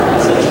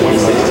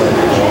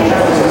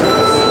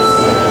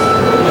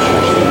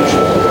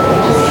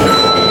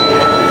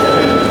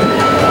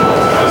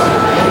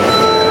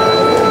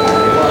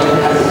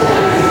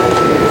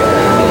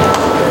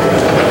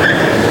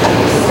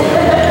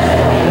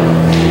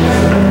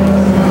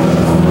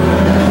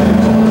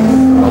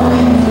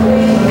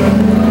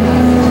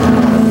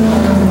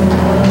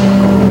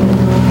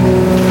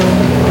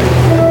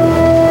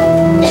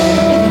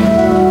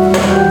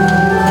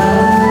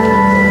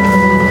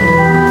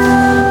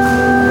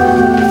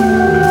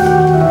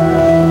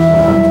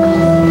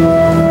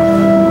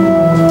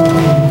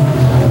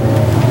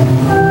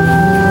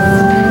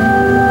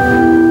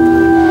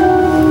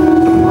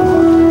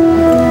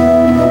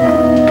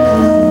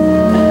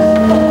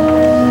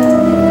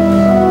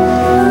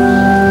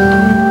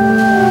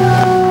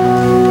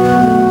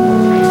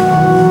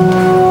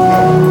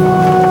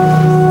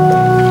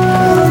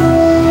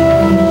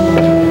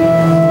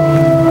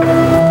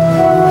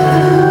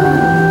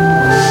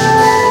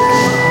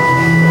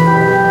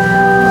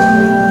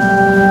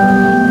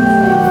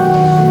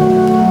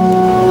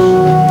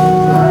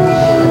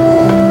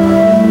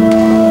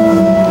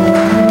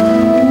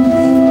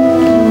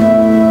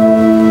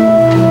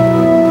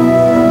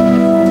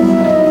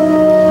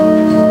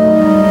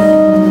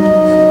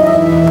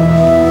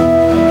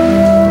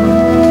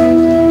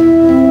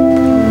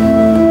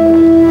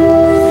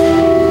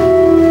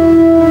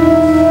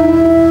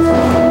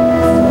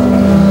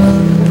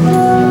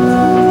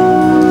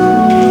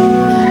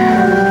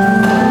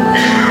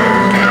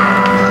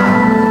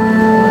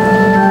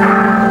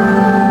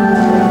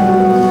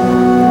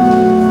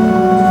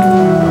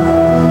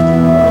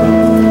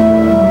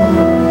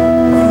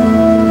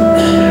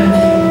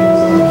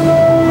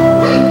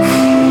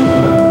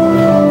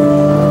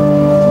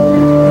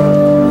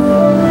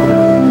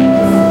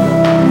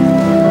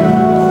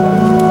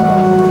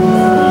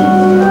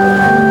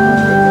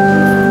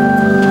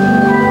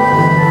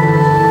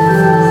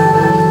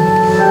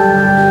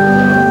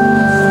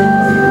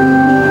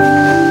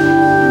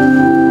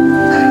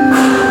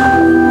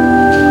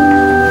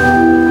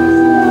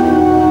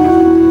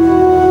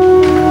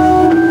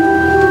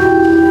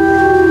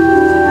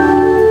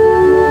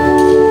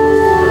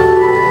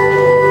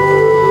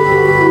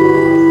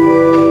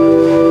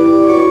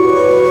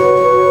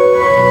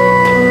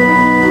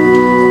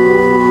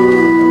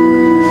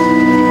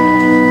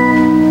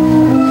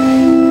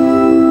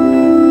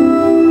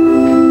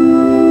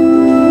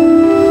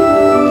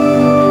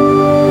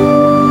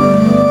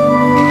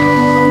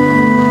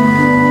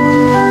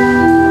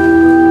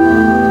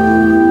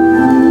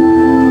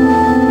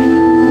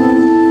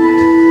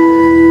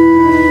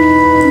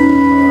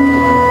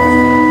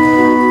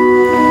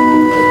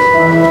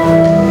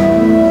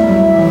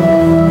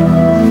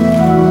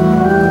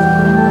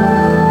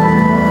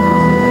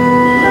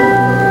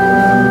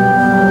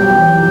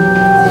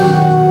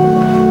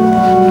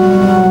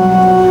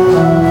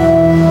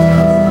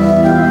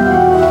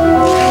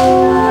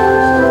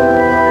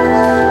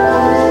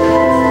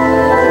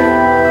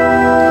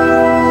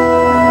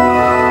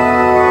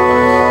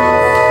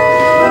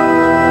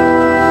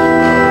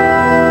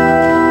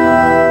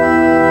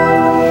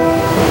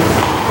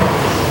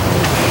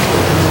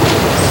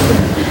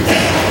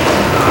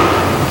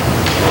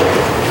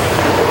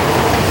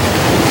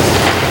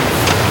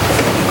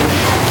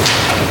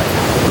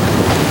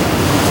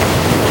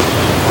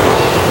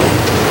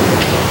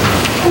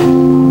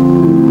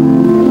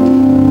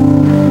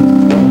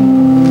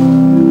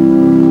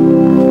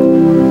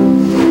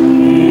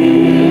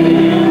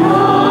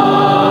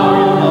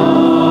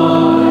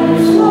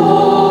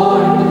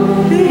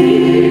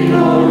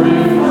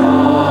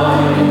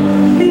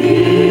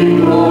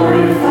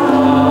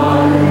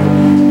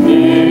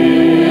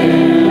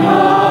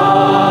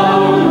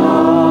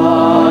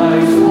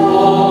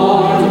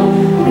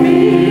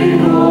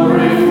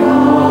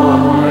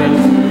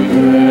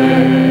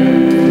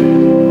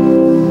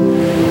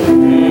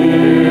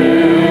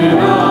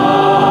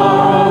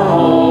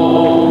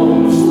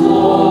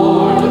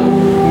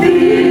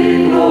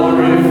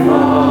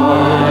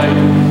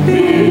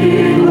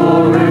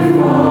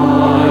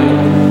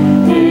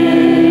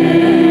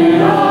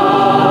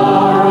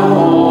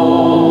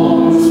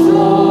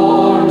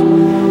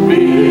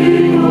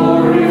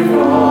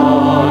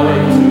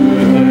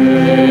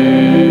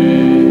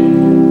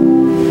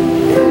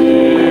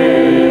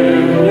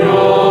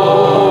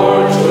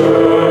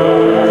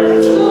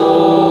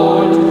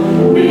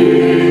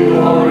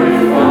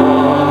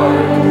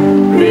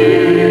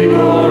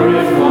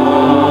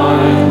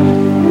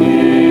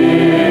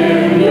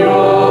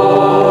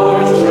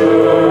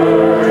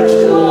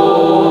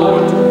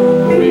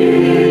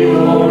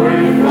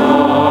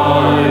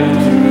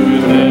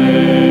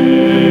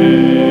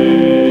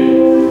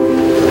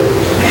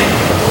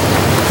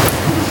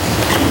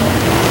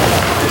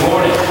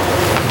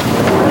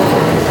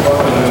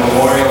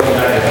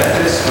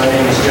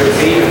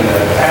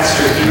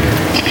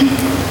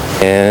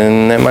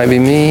that might be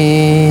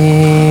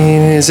me.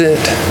 Is it?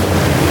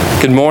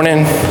 Good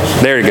morning.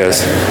 There it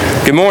goes.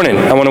 Good morning.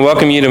 I want to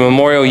welcome you to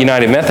Memorial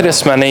United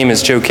Methodist. My name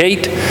is Joe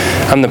Cate.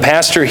 I'm the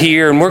pastor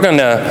here, and we're going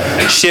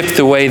to shift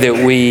the way that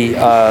we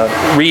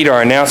read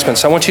our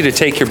announcements. I want you to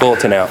take your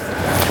bulletin out.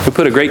 We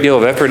put a great deal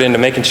of effort into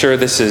making sure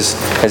this is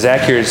as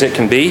accurate as it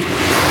can be.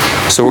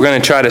 So we're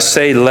going to try to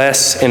say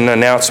less in the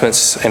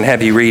announcements and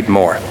have you read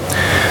more.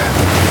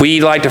 We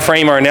like to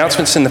frame our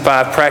announcements in the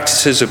 5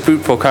 practices of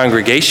fruitful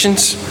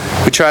congregations.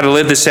 We try to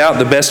live this out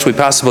the best we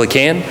possibly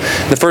can.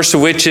 The first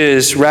of which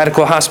is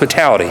radical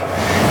hospitality.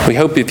 We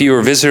hope if you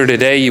were a visitor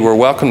today, you were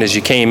welcomed as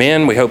you came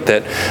in. We hope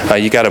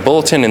that you got a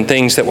bulletin and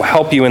things that will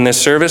help you in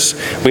this service.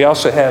 We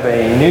also have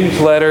a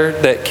newsletter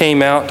that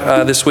came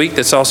out this week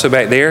that's also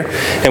back there.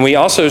 And we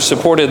also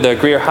supported the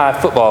Greer High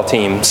football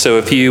team. So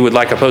if you would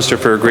like a poster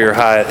for Greer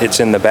High, it's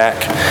in the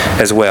back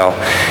as well.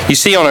 You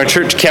see on our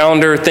church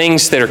calendar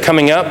things that are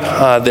coming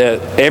up.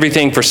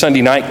 Everything for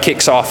Sunday night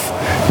kicks off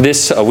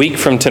a week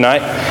from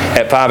tonight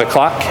at 5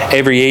 o'clock.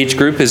 Every age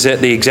group is at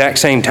the exact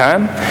same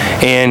time.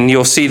 And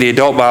you'll see the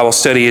adult Bible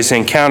study is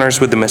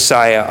Encounters with the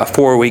Messiah, a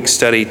 4-week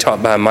study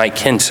taught by Mike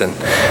Henson.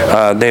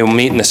 They will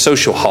meet in the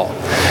social hall.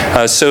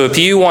 So if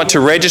you want to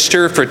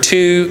register for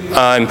 2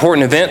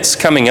 important events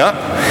coming up,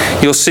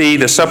 you'll see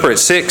the supper at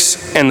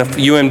 6 and the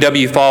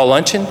UMW Fall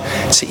Luncheon.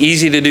 It's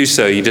easy to do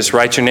so. You just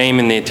write your name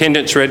in the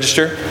attendance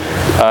register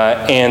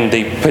and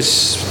the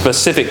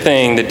specific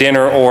thing, the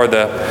dinner or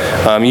the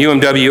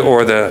UMW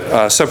or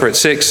the supper at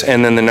 6,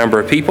 and then the number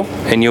of people,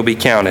 and you'll be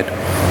counted.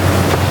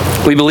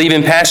 We believe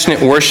in passionate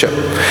worship,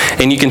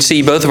 and you can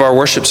see both of our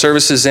worship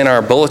services in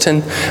our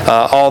bulletin,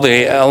 all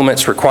the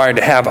elements required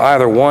to have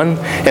either one.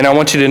 And I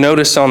want you to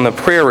notice on the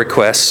prayer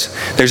requests,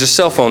 there's a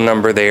cell phone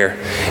number there.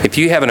 If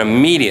you have an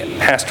immediate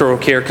pastoral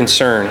care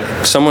concern,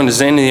 if someone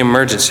is in the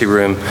emergency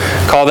room,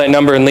 call that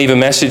number and leave a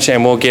message,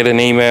 and we'll get an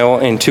email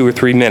in 2 or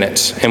 3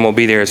 minutes, and we'll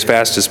be there as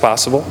fast as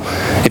possible.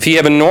 If you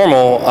have a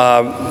normal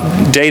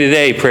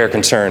day-to-day prayer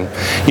concern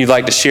you'd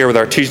like to share with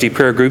our Tuesday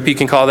prayer group, you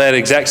can call that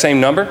exact same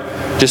number.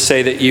 Just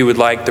say that you would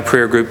like the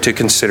prayer group to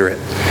consider it.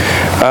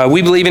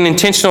 We believe in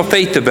intentional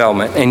faith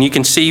development, and you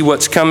can see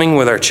what's coming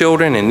with our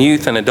children and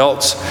youth and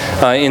adults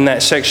in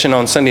that section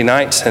on Sunday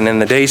nights and in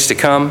the days to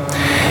come.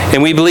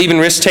 And we believe in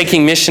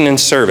risk-taking mission and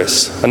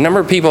service. A number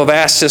of people have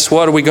asked us,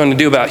 what are we going to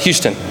do about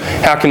Houston?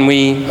 How can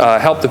we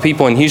help the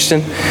people in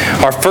Houston?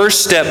 Our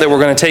first step that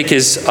we're going to take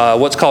is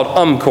what's called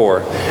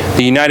UMCOR.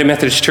 The United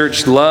Methodist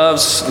Church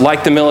loves,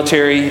 like the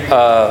military,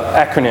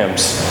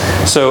 acronyms.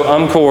 So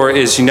UMCOR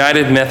is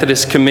United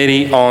Methodist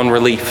Committee on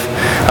Relief.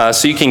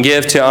 So you can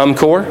give to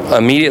UMCOR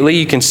immediately.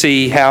 You can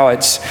see how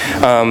it's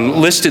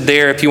listed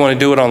there if you want to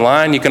do it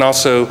online. You can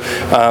also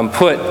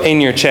put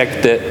in your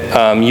check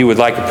that you would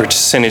like a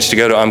percentage to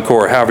go to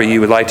UMCOR, however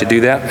you would like to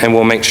do that, and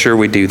we'll make sure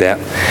we do that.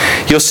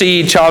 You'll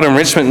see child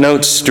enrichment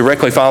notes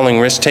directly following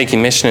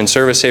risk-taking mission and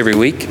service every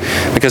week,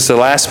 because the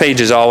last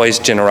page is always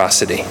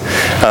generosity.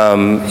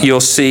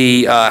 You'll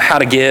see how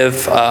to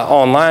give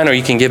online, or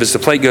you can give as the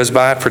plate goes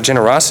by for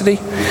generosity.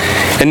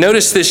 And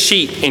notice this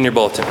sheet in your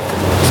bulletin.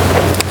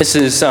 This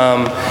is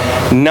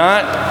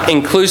not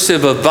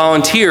inclusive of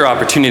volunteer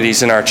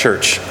opportunities in our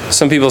church.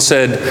 Some people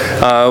said,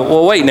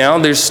 well, wait now,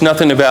 there's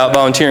nothing about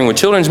volunteering with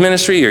children's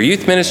ministry or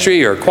youth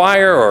ministry or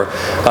choir or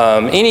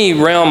any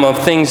realm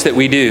of things that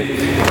we do.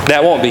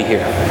 That won't be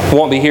here.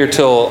 Won't be here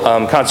till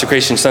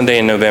Consecration Sunday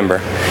in November.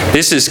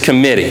 This is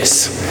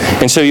committees.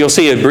 And so you'll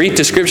see a brief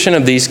description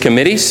of these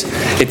committees.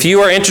 If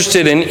you are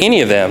interested in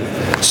any of them,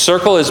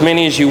 circle as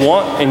many as you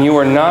want, and you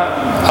are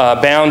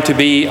not bound to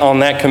be on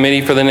that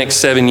committee for the next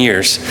 7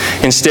 years.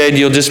 Instead,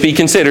 you'll just be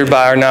considered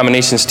by our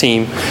nominations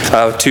team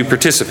to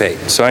participate.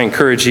 So I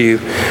encourage you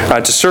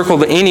to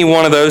circle any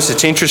one of those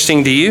that's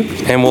interesting to you,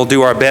 and we'll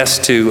do our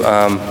best to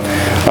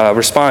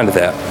respond to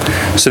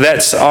that. So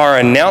that's our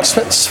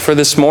announcements for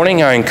this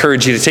morning. I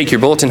encourage you to take your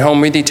bulletin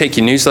home with you, take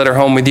your newsletter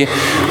home with you,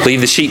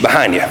 leave the sheet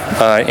behind you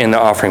in the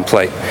offering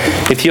plate.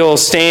 If you'll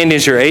stand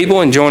as you're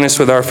able and join us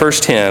with our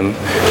first hymn,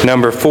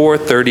 number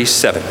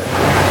 437.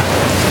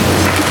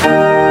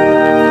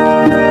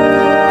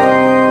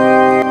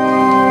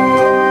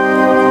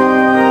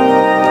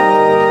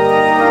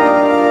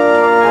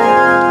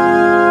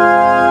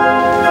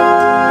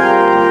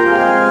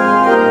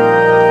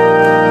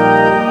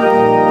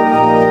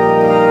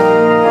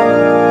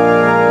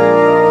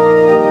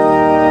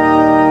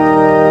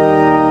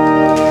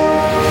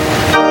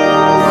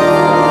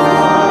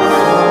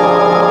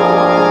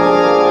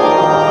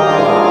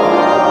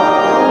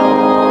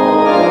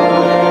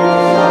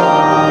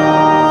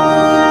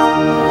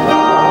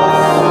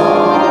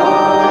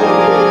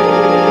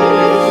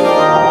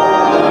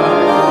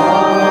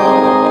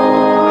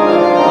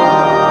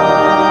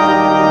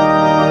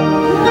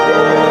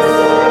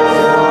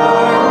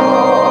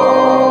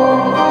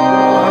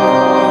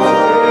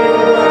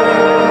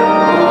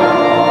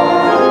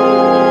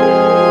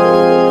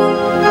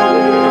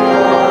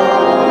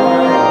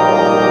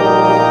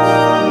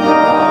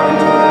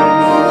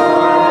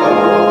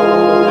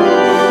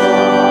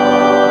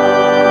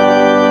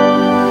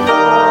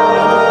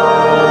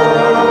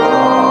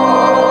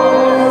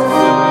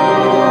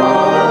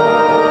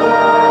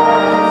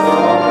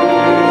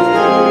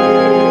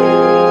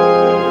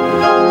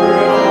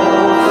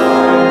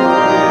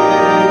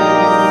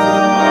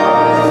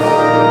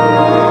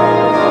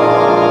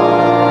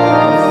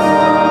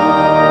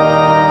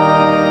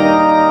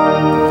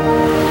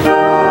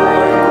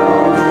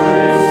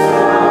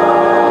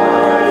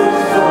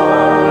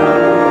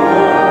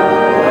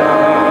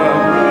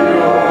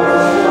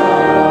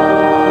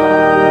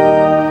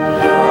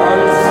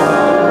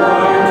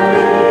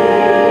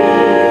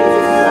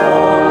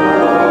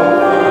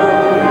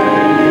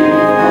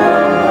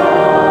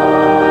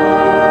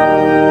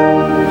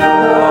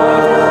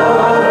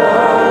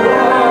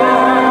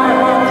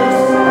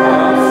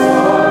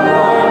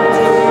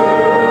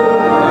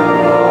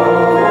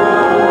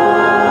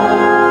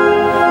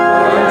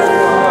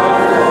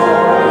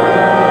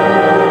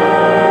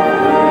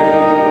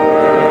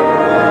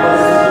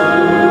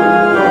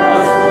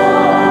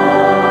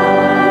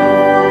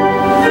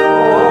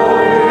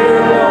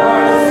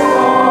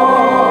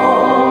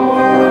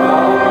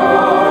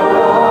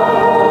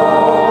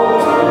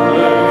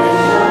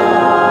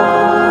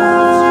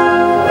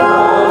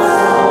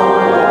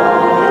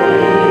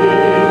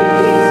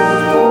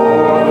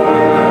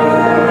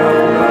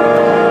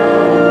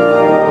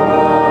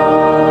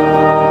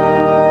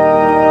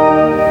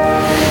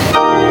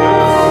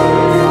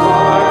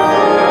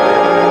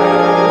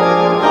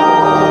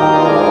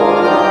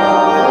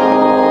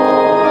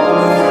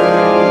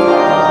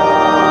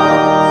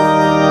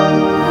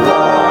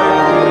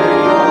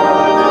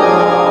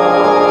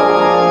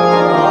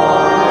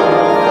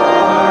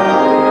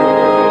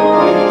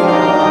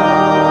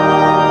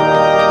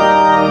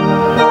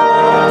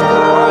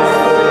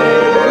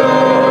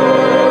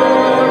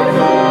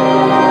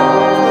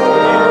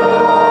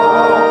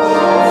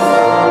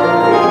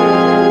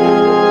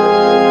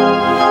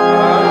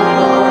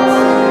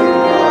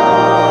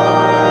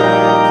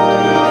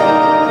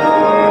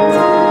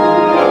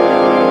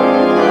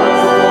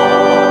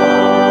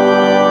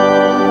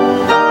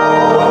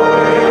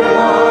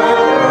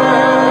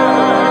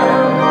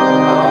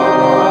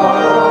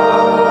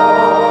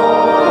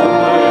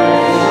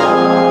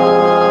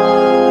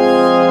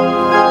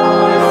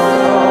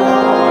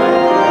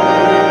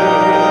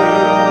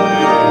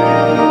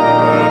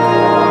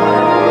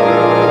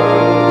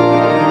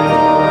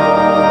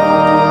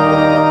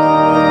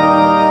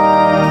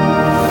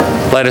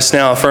 us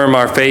now affirm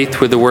our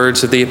faith with the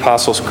words of the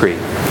Apostles' Creed.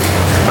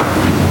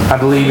 I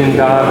believe in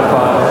God, the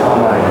Father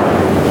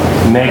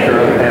Almighty, maker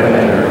of heaven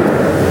and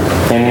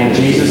earth, and in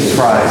Jesus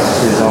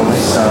Christ, his only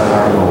Son,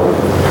 our Lord,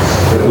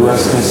 who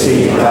was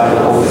conceived by the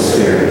Holy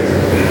Spirit,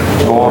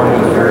 born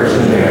of the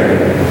Virgin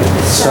Mary,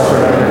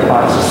 suffered under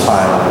Pontius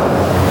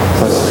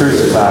Pilate, was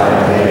crucified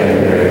and dead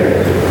and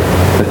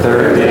buried. The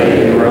third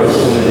day he rose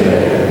from the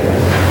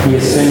dead. He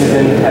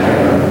ascended into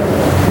heaven,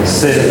 and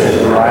sitteth at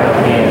the right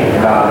hand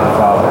of God the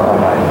Father Almighty.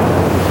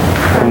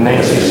 From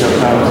thence he shall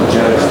come to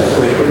judge the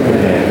quick and the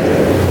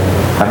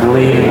dead. I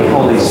believe in the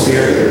Holy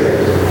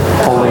Spirit,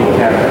 Holy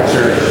Catholic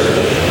Church,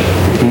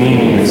 the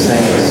communion of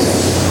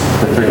saints,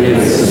 the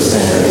forgiveness of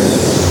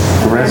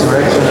sins, the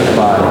resurrection of the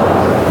body,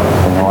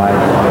 and the life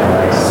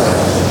everlasting.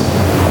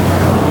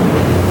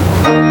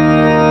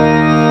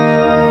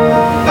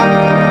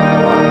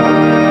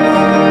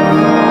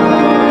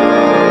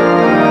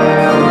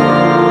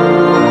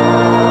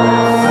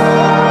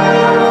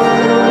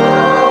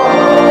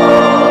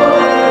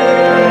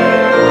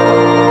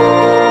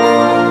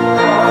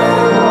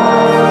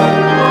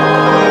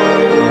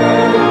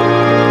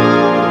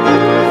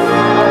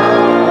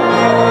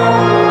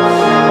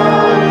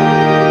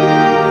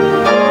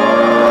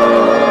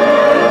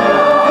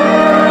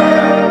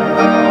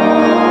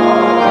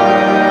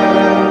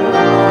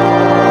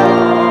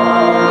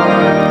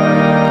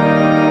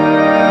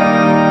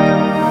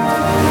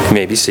 You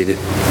may be seated.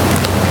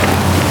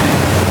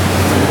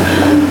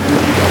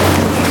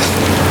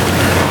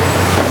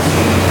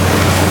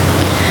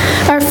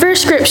 Our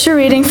first scripture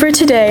reading for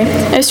today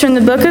is from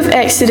the book of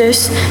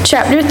Exodus,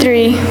 chapter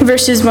 3,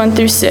 verses 1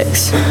 through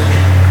 6.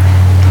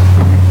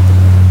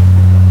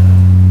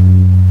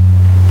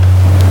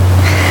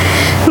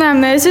 Now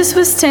Moses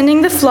was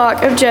tending the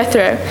flock of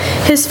Jethro,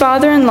 his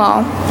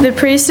father-in-law, the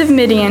priest of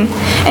Midian,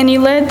 and he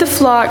led the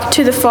flock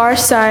to the far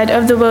side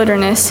of the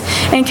wilderness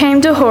and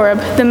came to Horeb,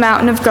 the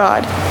mountain of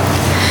God.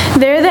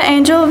 There the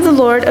angel of the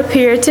Lord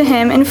appeared to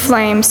him in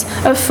flames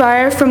of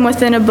fire from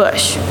within a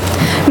bush.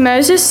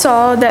 Moses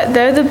saw that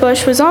though the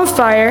bush was on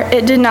fire,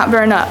 it did not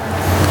burn up.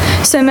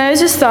 So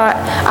Moses thought,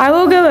 I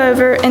will go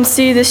over and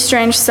see this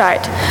strange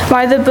sight,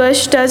 why the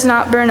bush does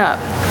not burn up.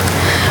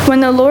 When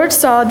the Lord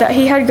saw that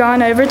he had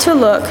gone over to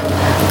look,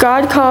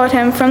 God called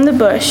him from the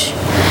bush,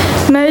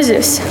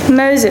 Moses,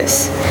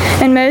 Moses.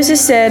 And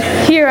Moses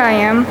said, Here I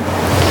am.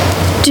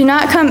 Do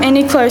not come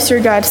any closer,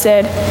 God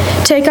said.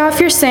 Take off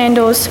your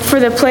sandals, for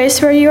the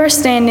place where you are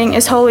standing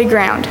is holy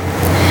ground.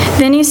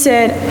 Then he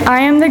said,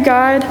 I am the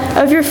God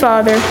of your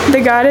father,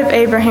 the God of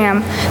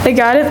Abraham, the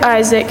God of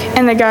Isaac,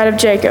 and the God of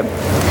Jacob.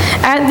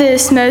 At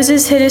this,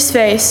 Moses hid his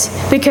face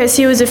because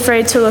he was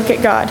afraid to look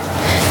at God.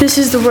 This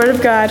is the word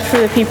of God for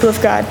the people of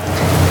God.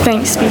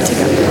 Thanks be to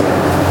God.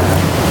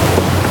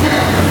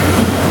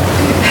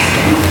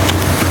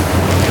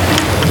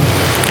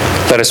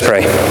 Let us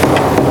pray.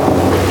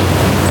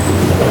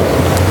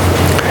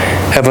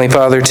 Heavenly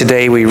Father,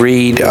 today we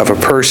read of a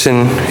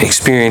person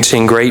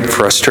experiencing great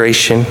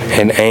frustration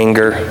and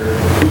anger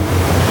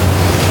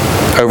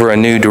over a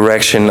new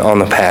direction on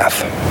the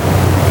path.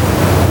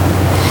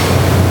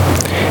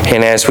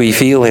 And as we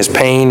feel his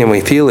pain and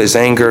we feel his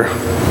anger,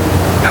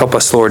 help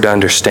us, Lord, to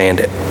understand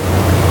it.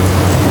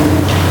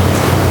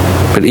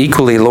 But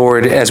equally,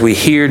 Lord, as we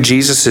hear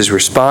Jesus'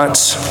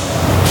 response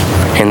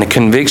and the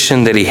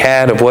conviction that he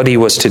had of what he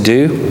was to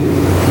do,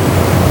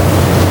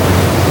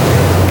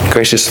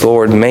 gracious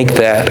Lord, make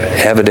that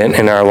evident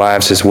in our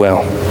lives as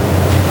well.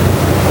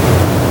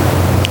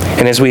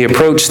 And as we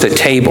approach the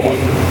table,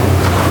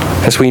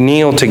 as we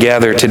kneel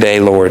together today,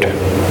 Lord,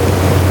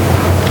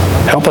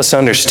 help us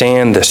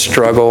understand the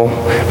struggle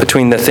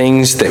between the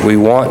things that we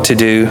want to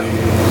do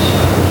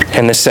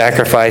and the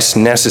sacrifice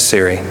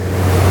necessary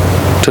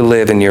to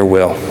live in your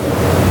will.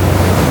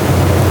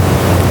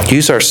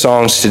 Use our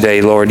songs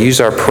today, Lord. Use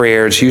our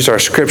prayers. Use our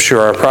scripture,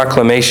 our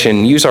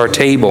proclamation. Use our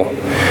table,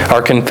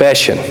 our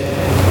confession,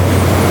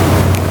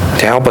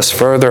 to help us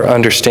further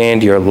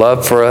understand your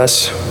love for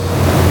us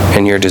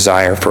and your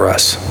desire for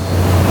us.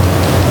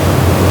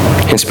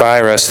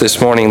 Inspire us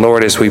this morning,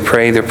 Lord, as we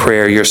pray the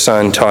prayer your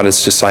Son taught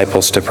his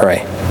disciples to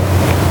pray.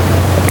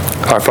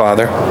 Our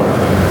Father,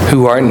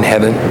 who art in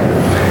heaven,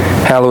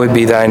 hallowed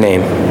be thy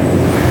name.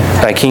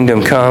 Thy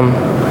kingdom come,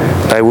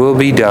 thy will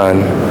be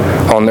done,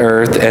 on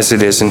earth as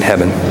it is in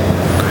heaven.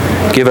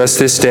 Give us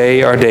this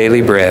day our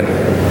daily bread,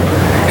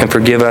 and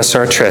forgive us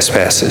our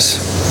trespasses,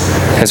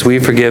 as we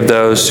forgive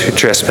those who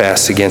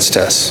trespass against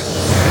us.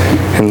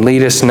 And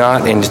lead us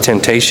not into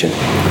temptation,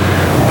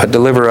 but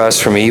deliver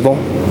us from evil.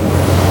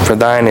 For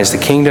thine is the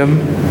kingdom,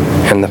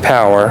 and the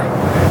power,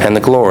 and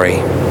the glory,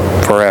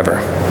 forever.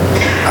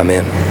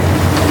 Amen.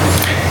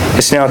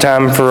 It's now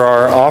time for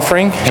our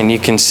offering, and you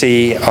can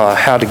see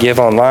how to give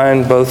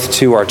online, both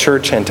to our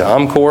church and to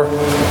UMCOR.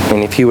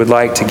 And if you would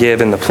like to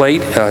give in the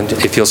plate,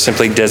 if you'll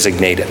simply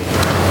designate it.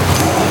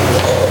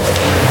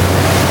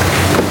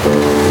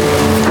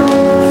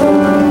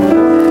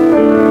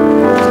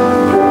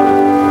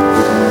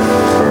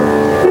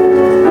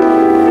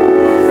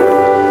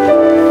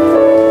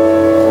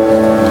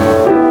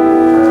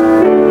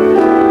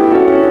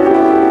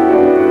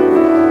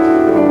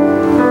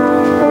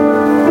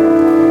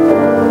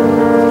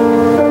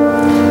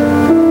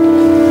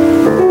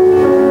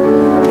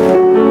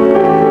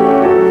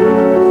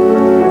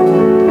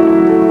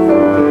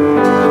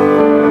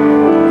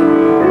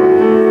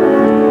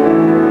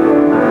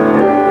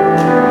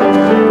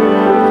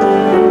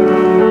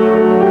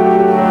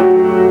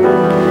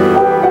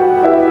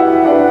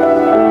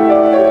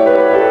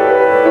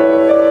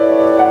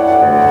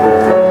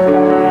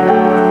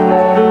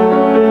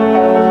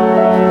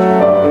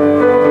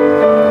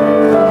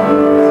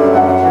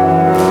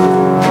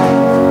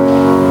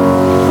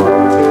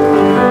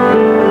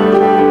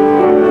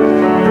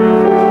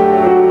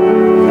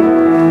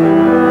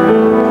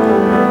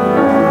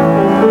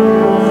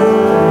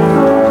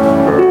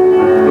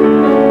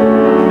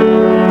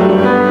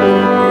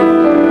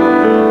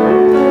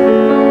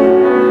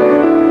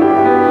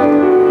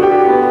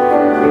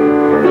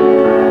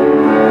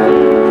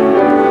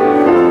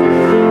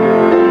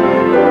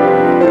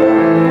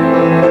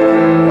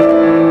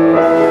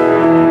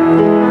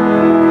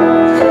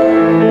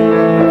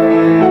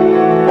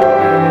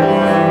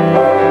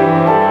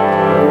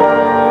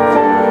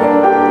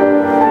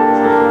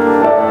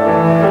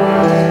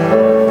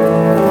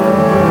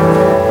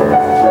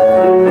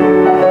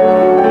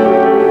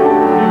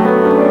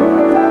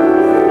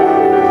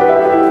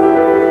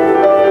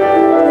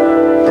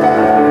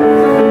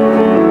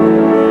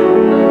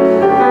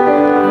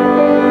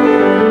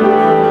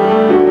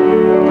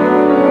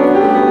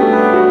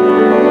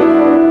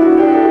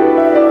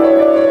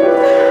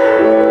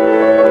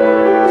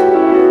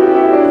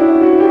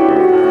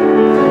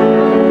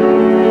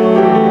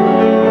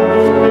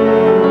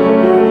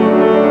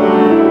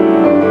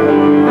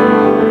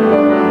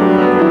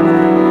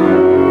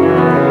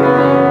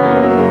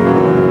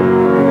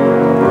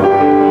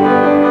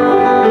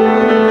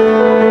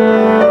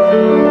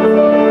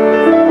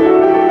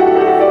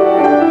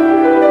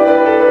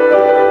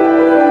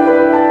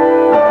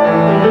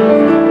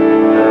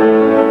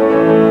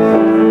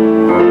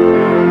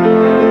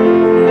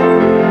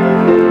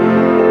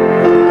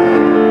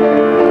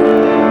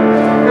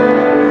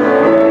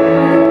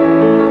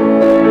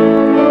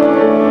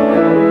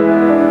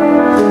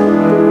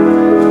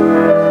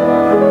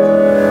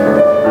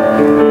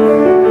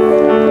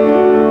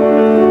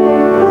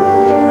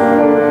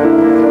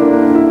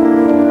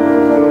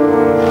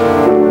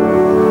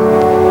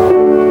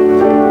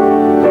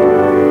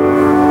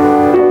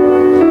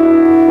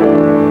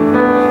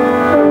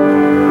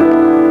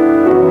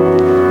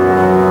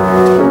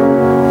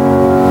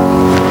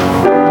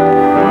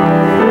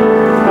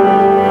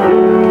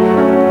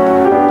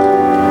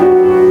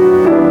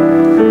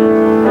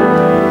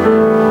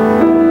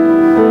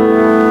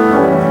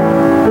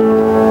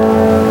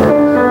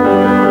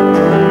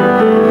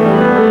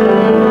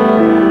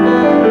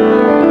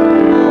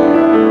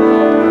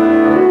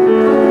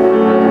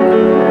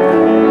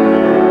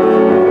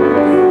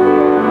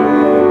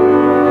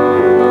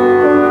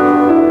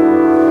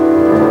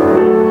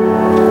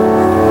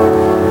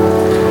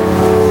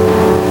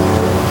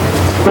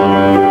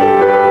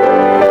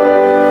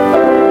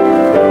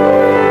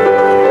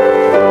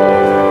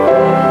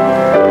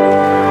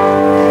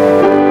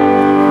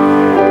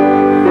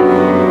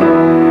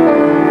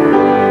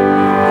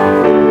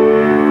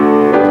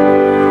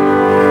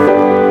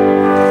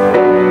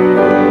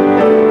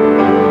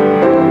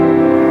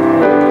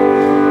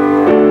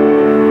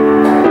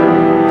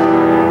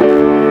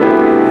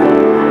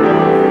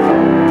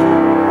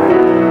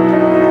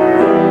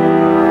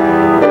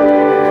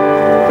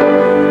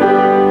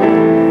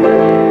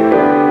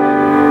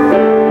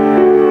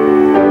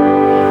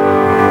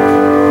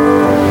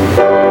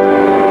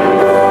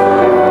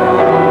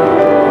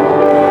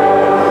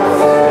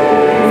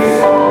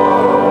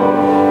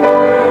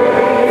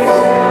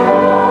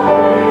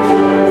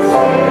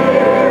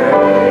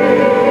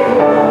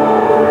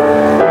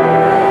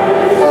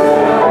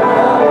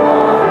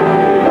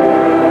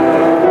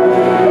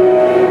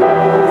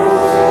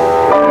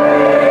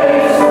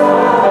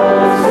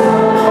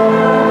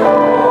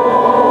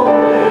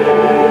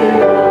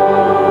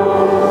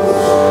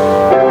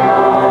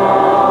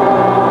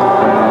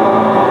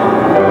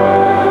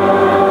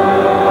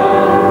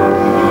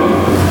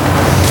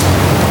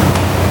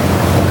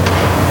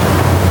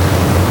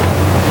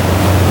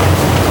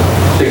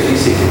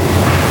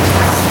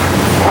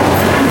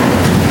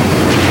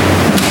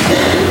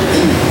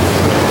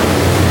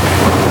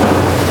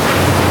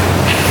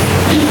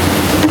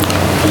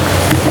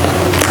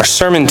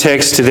 sermon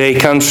text today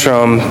comes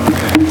from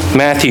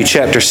Matthew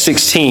chapter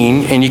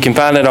 16, and you can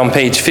find it on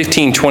page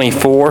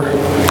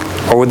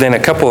 1524, or within a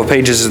couple of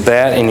pages of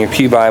that in your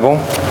pew Bible.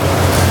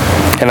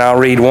 And I'll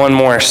read one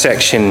more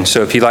section,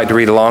 so if you'd like to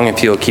read along,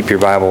 if you'll keep your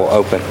Bible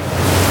open.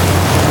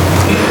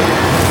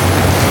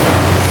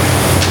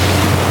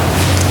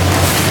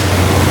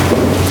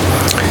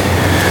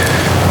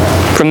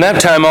 From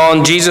that time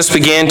on, Jesus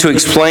began to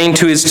explain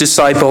to his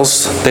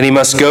disciples that he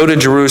must go to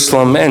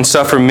Jerusalem and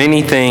suffer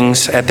many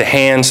things at the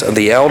hands of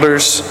the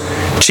elders,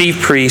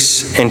 chief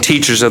priests, and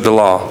teachers of the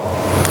law,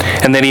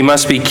 and that he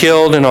must be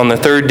killed and on the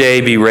third day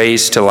be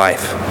raised to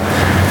life.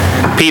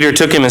 Peter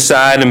took him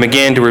aside and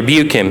began to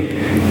rebuke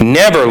him.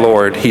 "Never,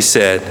 Lord," he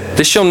said.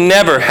 "This shall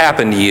never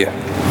happen to you."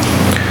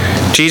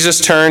 Jesus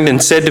turned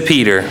and said to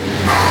Peter,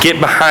 "Get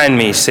behind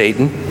me,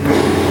 Satan.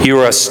 You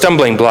are a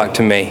stumbling block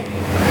to me.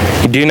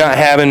 You do not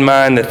have in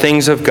mind the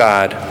things of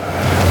God,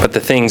 but the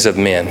things of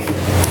men."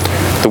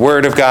 The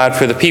word of God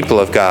for the people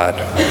of God.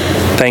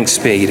 Thanks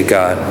be to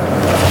God.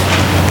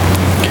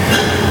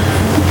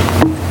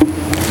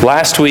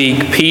 Last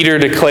week, Peter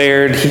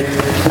declared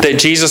that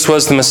Jesus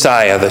was the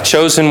Messiah, the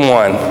chosen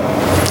one.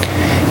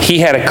 He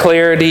had a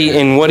clarity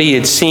in what he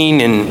had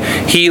seen in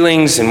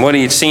healings and what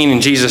he had seen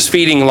in Jesus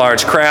feeding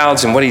large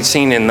crowds and what he'd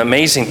seen in the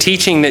amazing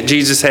teaching that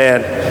Jesus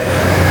had.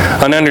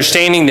 An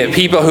understanding that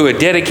people who had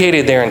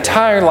dedicated their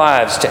entire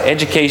lives to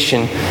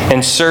education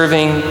and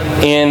serving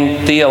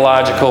in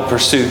theological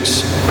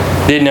pursuits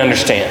didn't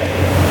understand.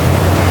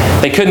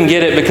 They couldn't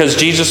get it because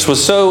Jesus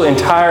was so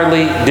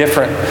entirely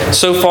different,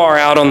 so far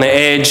out on the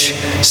edge,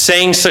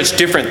 saying such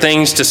different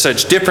things to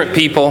such different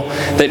people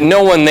that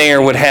no one there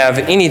would have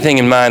anything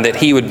in mind that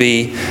he would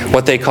be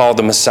what they called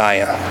the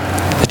Messiah,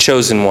 the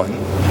chosen one.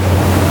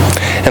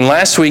 And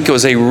last week it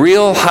was a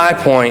real high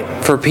point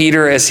for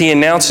Peter as he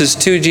announces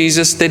to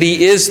Jesus that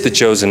he is the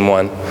chosen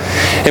one.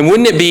 And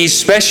wouldn't it be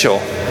special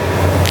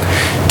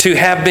to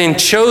have been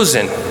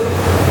chosen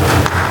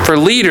for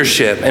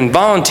leadership and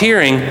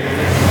volunteering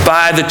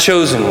by the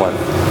chosen one?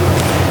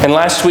 And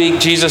last week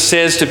Jesus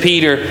says to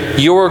Peter,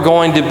 "You're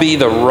going to be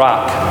the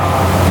rock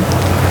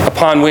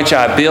upon which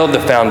I build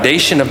the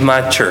foundation of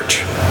my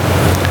church."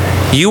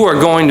 You are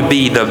going to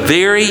be the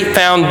very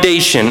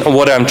foundation of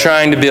what I'm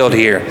trying to build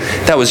here.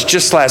 That was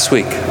just last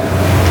week.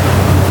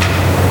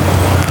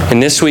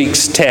 In this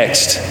week's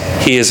text,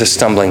 he is a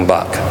stumbling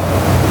block.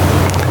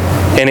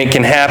 And it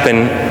can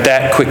happen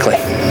that quickly.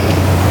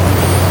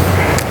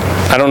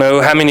 I don't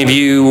know how many of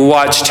you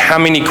watched how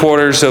many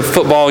quarters of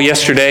football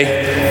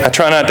yesterday. I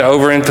try not to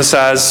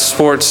overemphasize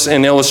sports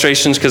and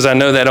illustrations because I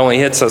know that only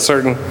hits a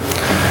certain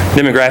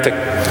demographic.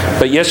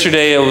 But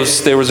yesterday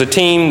there was a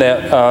team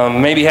that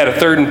maybe had a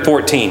 3rd and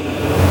 14.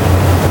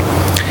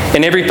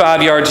 And every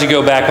 5 yards you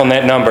go back on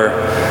that number,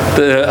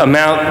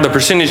 the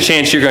percentage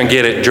chance you're going to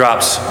get it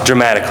drops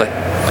dramatically.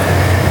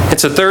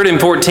 It's a 3rd and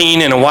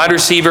 14 and a wide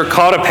receiver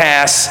caught a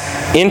pass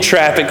in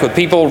traffic with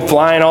people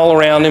flying all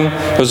around him.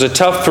 It was a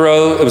tough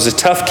throw, it was a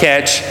tough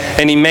catch,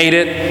 and he made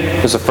it.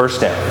 It was a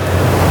first down.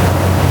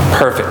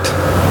 Perfect.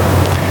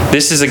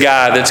 This is a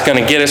guy that's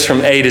going to get us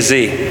from A to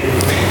Z.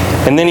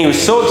 And then he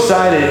was so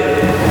excited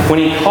when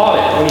he caught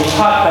it, when he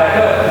popped back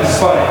up, he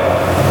spun it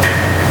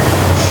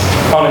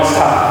on its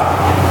top.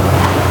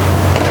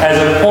 As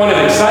a point of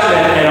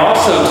excitement and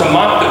also to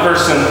mock the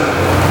person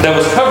that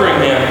was covering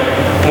him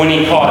when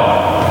he caught it.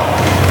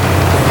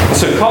 And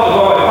so he caught the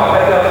ball, he popped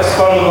back up,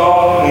 spun the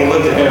ball, and he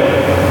looked at him.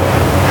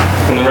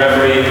 And the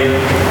referee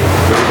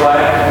was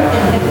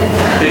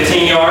flagged.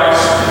 15 yards.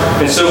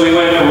 And so we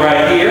went from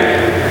right here,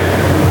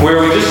 where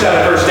we just got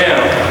a first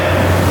down.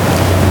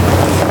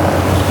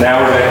 Now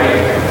we're back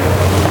here.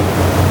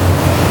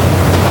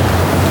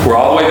 We're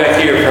all the way back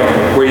here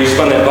from where you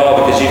spun that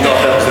ball because you thought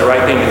that was the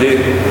right thing to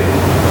do.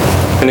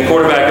 And the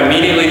quarterback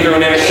immediately threw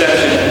an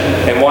interception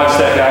and watched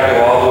that guy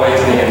go all the way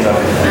to the end zone.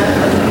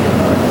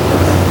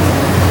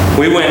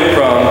 We went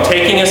from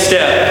taking a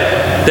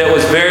step that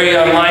was very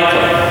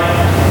unlikely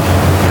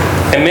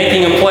and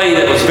making a play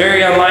that was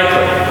very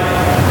unlikely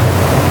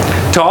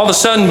to all of a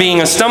sudden being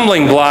a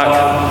stumbling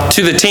block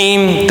to the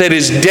team that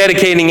is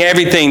dedicating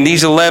everything,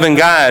 these 11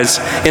 guys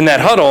in that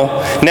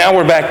huddle. Now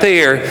we're back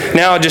there.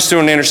 Now I just threw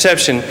an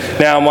interception.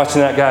 Now I'm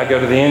watching that guy go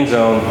to the end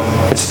zone.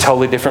 It's a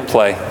totally different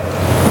play.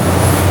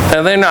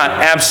 Now they're not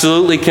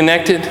absolutely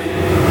connected.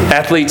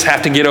 Athletes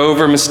have to get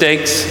over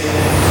mistakes,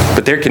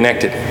 but they're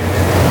connected.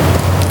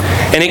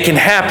 And it can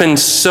happen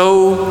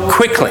so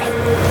quickly.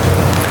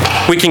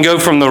 We can go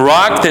from the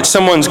rock that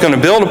someone's going to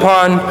build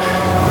upon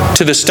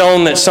to the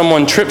stone that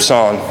someone trips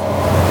on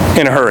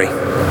in a hurry.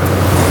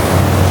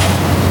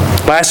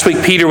 Last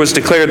week, Peter was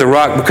declared the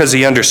rock because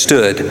he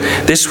understood.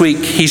 This week,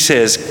 he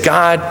says,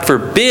 God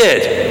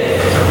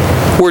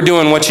forbid we're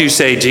doing what you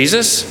say,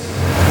 Jesus.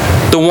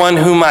 The one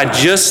whom I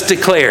just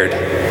declared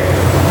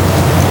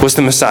was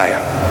the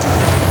Messiah.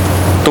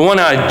 The one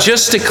I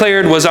just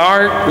declared was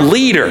our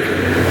leader.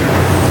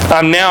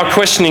 I'm now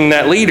questioning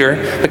that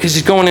leader because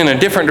he's going in a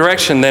different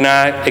direction than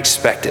I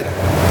expected.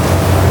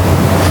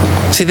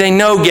 See, they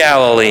know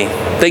Galilee.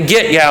 They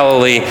get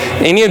Galilee.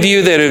 Any of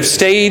you that have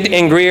stayed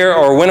in Greer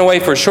or went away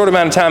for a short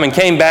amount of time and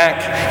came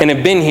back and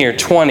have been here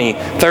 20,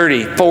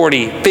 30,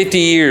 40, 50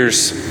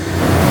 years,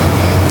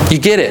 you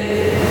get it.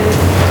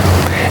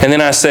 And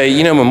then I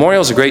say,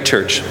 Memorial's a great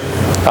church.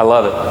 I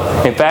love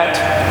it. In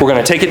fact, we're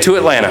going to take it to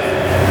Atlanta.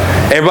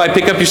 Everybody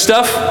pick up your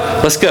stuff.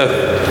 Let's go.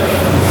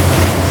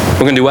 We're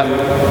going to do what?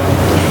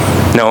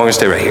 No, we're going to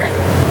stay right here.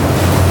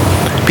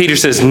 Peter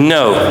says,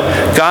 no.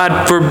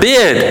 God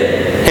forbid,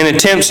 and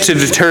attempts to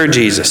deter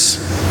Jesus.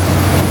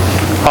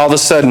 All of a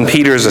sudden,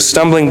 Peter is a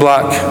stumbling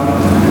block.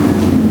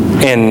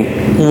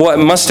 And what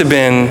must have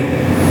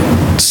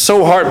been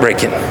so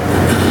heartbreaking.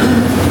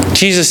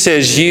 Jesus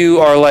says, you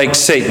are like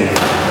Satan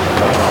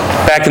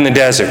back in the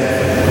desert.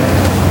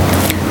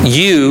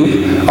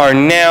 You are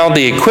now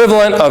the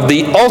equivalent of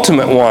the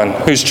ultimate one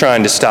who's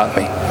trying to stop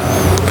me.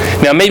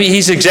 Now, maybe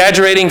he's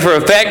exaggerating for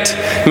effect.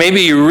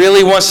 Maybe he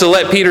really wants to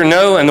let Peter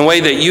know in the way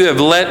that you have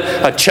let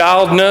a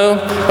child know,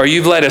 or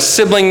you've let a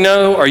sibling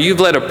know, or you've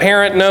let a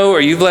parent know,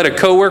 or you've let a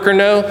coworker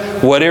know.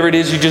 Whatever it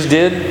is you just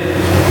did,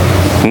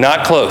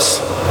 not close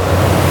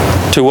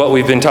to what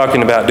we've been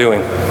talking about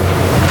doing.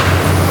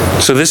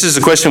 So this is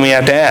the question we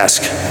have to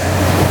ask.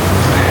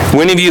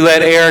 When have you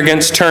let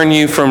arrogance turn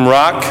you from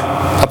rock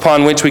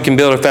upon which we can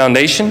build a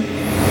foundation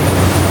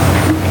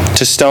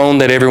to stone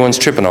that everyone's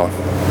tripping on?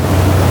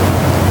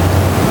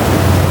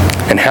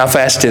 And how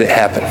fast did it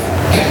happen?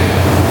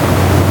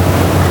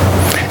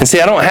 And see,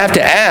 I don't have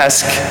to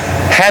ask,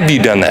 have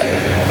you done that?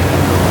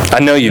 I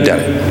know you've done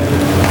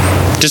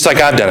it. Just like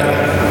I've done it.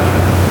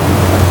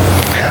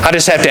 I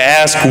just have to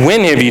ask,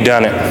 when have you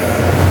done it?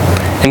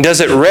 And does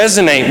it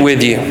resonate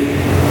with you?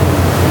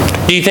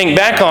 Do you think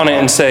back on it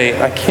and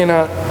say, I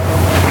cannot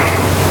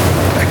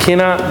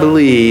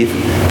believe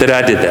that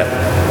I did that.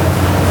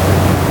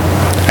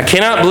 I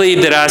cannot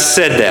believe that I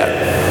said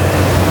that.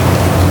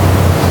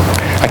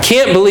 I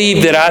can't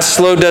believe that I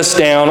slowed us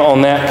down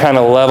on that kind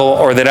of level,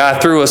 or that I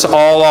threw us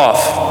all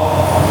off,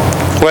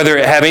 whether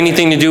it have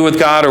anything to do with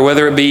God, or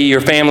whether it be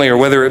your family, or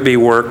whether it be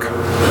work.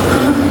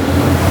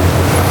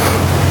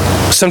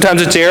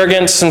 Sometimes it's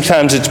arrogance,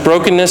 sometimes it's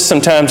brokenness,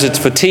 sometimes it's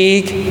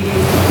fatigue,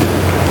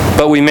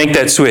 but we make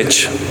that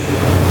switch.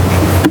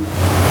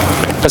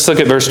 Let's look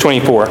at verse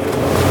 24.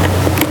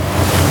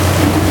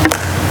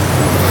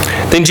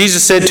 Then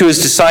Jesus said to his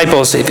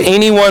disciples, if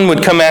anyone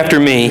would come after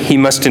me, he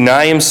must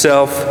deny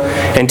himself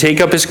and take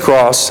up his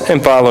cross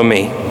and follow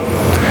me.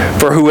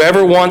 For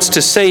whoever wants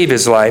to save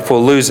his life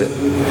will lose it,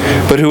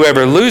 but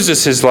whoever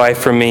loses his life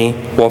for me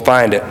will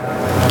find it.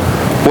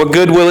 What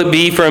good will it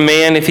be for a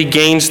man if he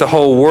gains the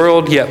whole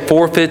world yet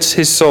forfeits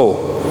his soul?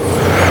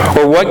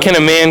 Or what can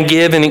a man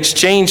give in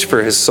exchange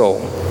for his soul?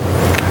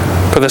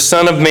 For the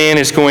Son of Man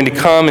is going to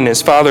come in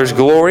his Father's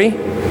glory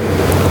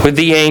with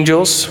the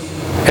angels,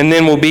 and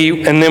then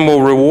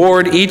will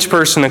reward each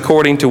person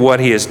according to what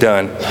he has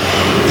done.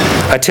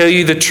 I tell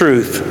you the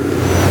truth,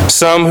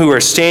 some who are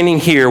standing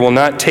here will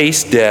not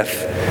taste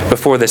death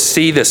before they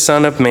see the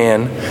Son of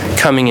Man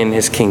coming in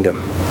his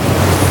kingdom.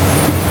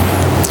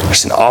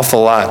 There's an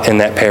awful lot in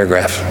that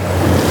paragraph.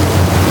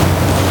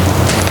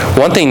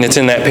 One thing that's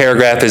in that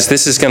paragraph is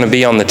this is going to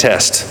be on the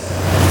test.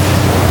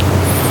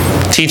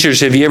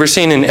 Teachers, have you ever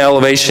seen an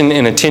elevation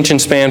in attention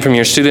span from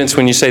your students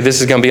when you say this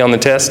is going to be on the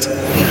test?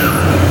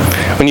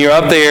 When you're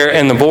up there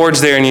and the board's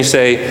there and you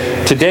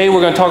say, today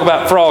we're going to talk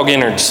about frog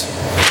innards.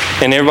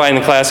 And everybody in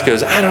the class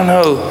goes, I don't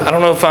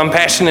know if I'm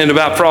passionate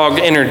about frog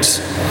innards.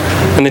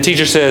 And the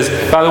teacher says,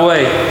 by the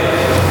way,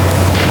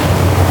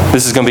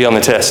 this is going to be on the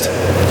test.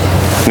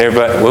 And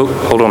everybody, whoa,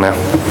 hold on now.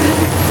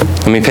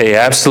 Let me pay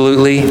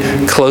absolutely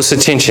close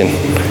attention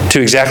to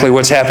exactly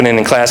what's happening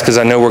in class, because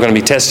I know we're going to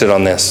be tested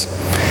on this.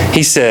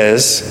 He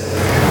says,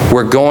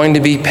 we're going to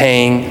be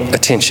paying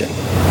attention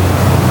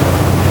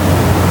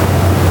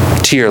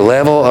to your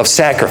level of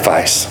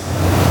sacrifice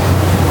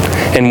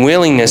and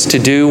willingness to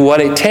do what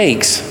it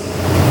takes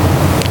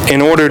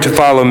in order to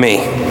follow me.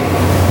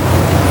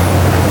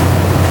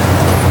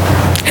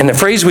 And the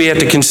phrase we have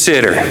to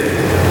consider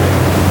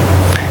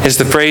is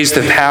the phrase,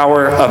 the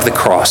power of the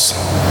cross.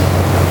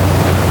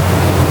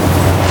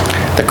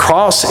 The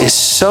cross is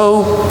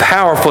so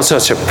powerful,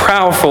 such a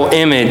powerful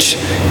image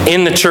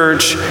in the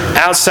church,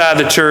 outside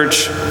the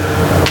church.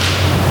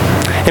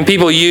 And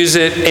people use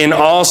it in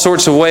all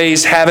sorts of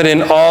ways, have it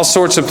in all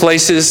sorts of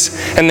places,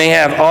 and they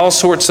have all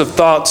sorts of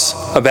thoughts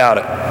about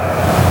it.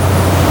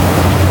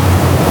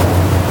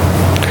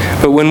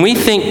 But when we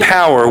think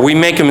power, we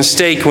make a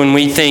mistake when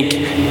we think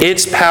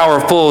it's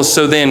powerful,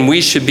 so then we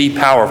should be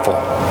powerful.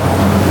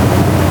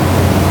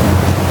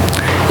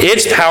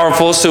 It's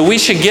powerful, so we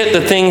should get the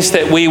things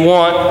that we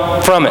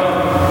want from it.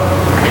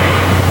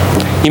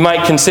 You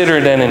might consider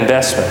it an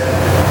investment.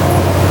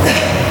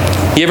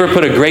 You ever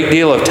put a great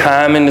deal of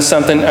time into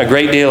something, a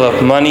great deal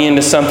of money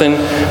into something,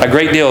 a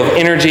great deal of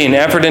energy and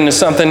effort into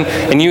something,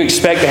 and you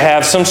expect to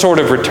have some sort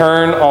of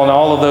return on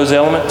all of those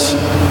elements?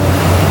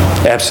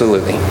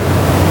 Absolutely.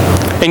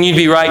 And you'd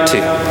be right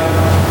to.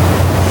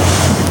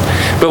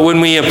 But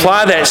when we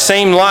apply that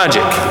same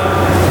logic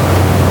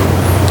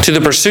to the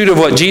pursuit of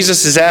what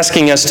Jesus is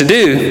asking us to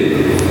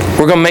do,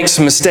 We're going to make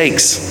some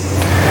mistakes.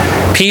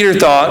 Peter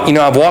thought,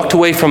 I've walked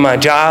away from my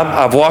job.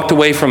 I've walked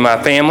away from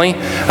my family.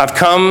 I've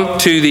come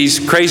to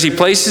these crazy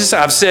places.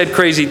 I've said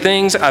crazy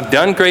things. I've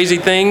done crazy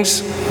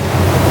things.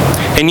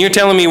 And you're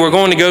telling me we're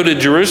going to go to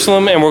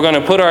Jerusalem and we're going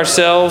to put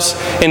ourselves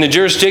in the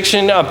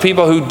jurisdiction of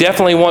people who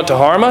definitely want to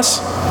harm us?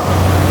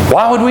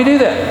 Why would we do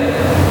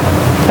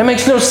that? That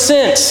makes no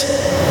sense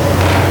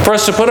for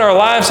us to put our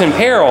lives in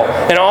peril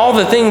and all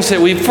the things that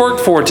we've worked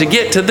for to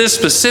get to this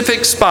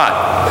specific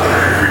spot.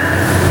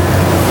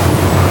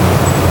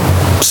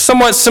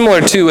 Somewhat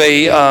similar to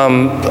a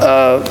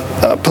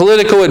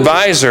political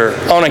advisor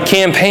on a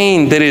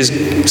campaign that is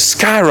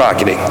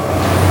skyrocketing.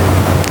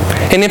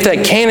 And if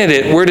that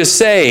candidate were to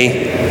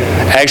say,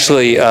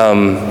 actually,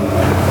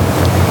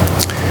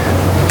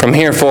 from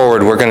here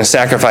forward, we're going to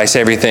sacrifice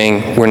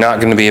everything, we're not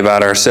going to be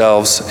about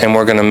ourselves, and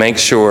we're going to make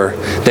sure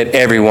that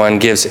everyone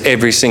gives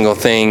every single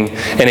thing,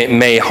 and it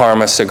may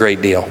harm us a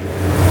great deal.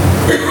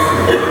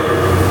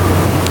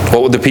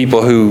 What would the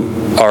people who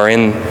are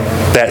in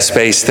that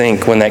space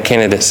think when that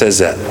candidate says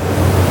that?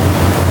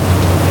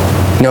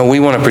 No, we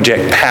want to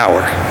project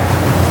power.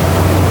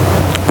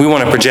 We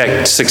want to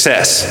project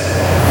success.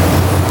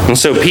 And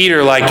so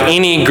Peter, like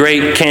any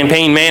great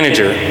campaign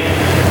manager,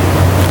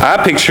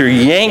 I picture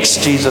yanks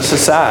Jesus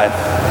aside.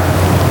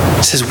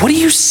 He says, what are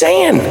you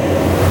saying?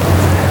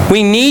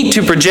 We need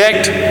to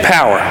project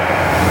power,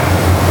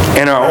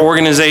 and our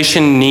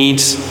organization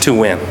needs to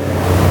win.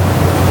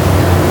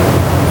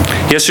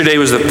 Yesterday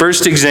was the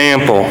first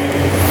example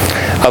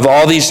of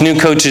all these new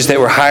coaches that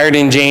were hired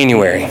in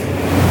January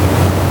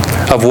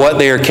of what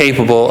they are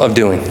capable of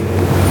doing.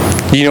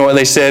 You know what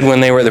they said when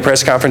they were at the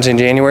press conference in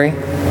January?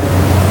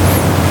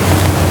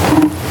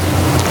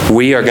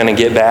 We are going to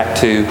get back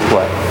to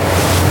what?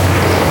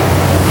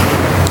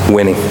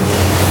 Winning.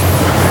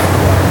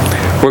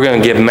 We're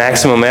going to give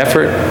maximum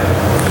effort.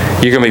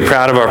 You're going to be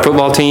proud of our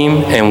football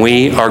team, and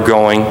we are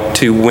going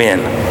to win.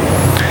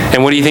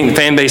 And what do you think the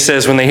fan base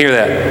says when they hear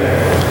that?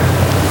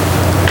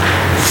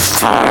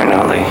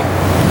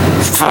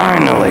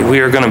 Finally, we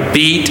are going to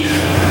beat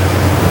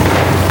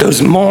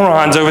those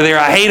morons over there.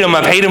 I hate them.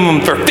 I've hated them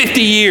for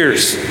 50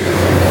 years.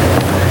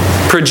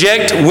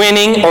 Project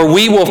winning, or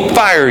we will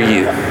fire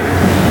you.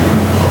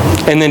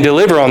 And then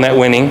deliver on that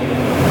winning,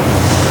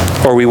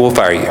 or we will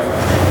fire you.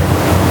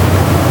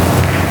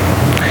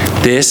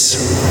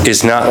 This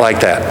is not like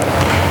that.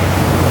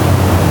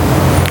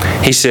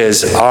 He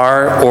says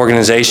our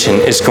organization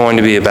is going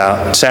to be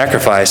about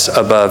sacrifice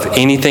above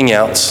anything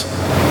else.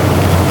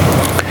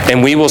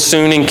 And we will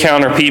soon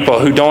encounter people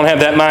who don't have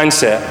that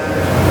mindset,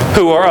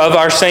 who are of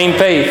our same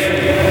faith,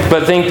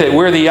 but think that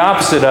we're the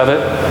opposite of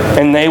it,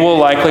 and they will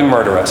likely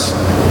murder us.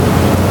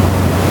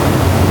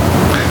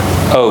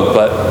 Oh,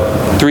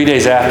 but 3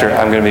 days after,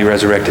 I'm going to be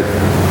resurrected.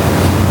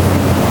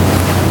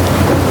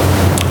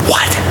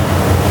 What?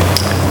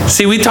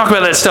 See, we talk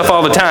about that stuff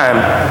all the time.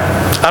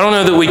 I don't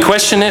know that we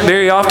question it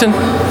very often.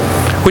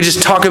 We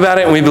just talk about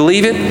it and we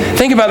believe it.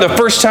 Think about the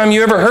first time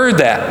you ever heard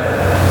that.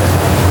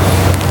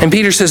 And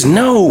Peter says,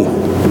 no.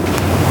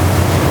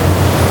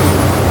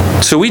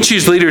 So we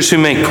choose leaders who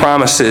make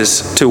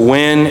promises to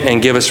win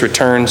and give us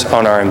returns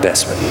on our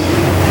investment.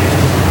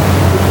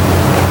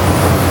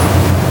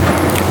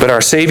 But our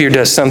Savior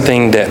does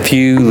something that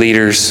few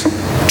leaders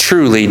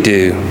truly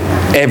do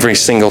every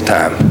single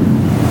time.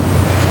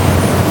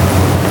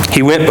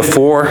 He went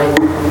before,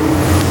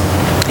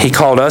 He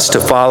called us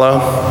to follow,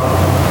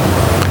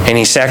 and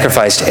He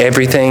sacrificed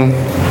everything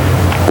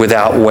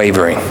without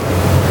wavering.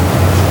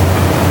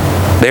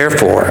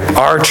 Therefore,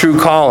 our true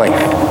calling,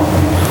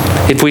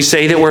 if we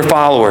say that we're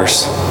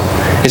followers,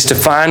 is to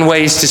find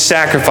ways to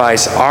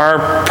sacrifice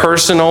our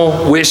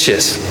personal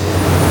wishes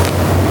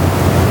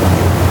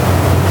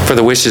for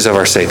the wishes of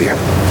our Savior.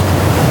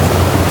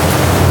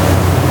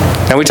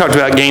 Now, we talked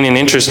about gaining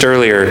interest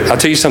earlier. I'll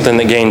tell you something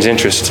that gains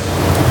interest.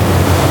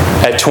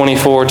 At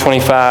 24,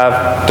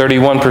 25,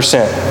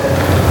 31%,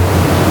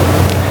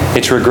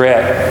 it's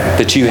regret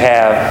that you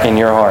have in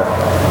your heart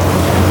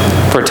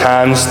for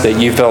times that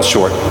you fell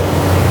short.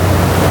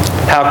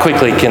 How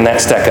quickly can that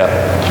stack up?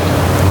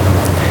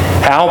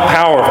 How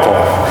powerful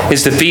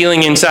is the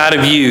feeling inside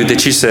of you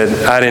that you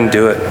said, I didn't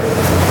do it.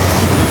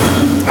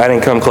 I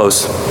didn't come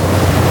close.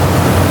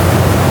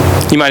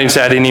 You might even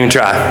say, I didn't even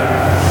try.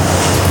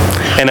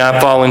 And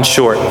I've fallen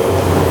short.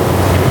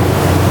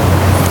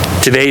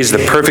 Today is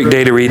the perfect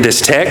day to read this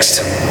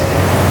text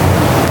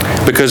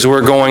because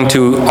we're going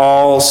to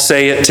all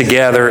say it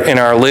together in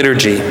our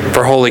liturgy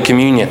for Holy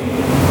Communion.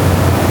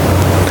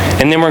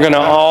 And then we're going to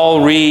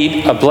all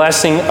read a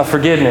blessing of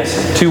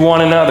forgiveness to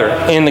one another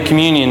in the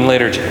communion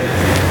liturgy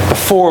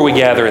before we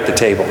gather at the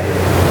table.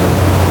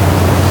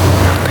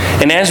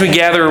 And as we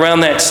gather around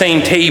that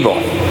same table,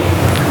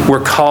 we're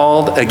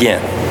called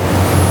again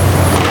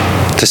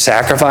to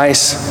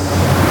sacrifice,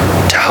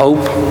 to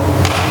hope,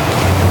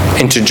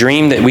 and to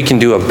dream that we can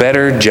do a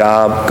better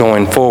job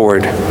going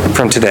forward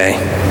from today.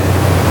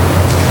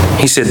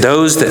 He said,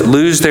 those that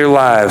lose their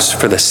lives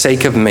for the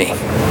sake of me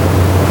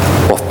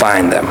will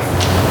find them.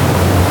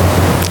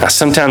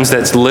 Sometimes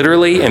that's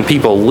literally, and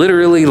people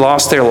literally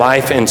lost their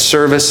life in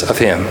service of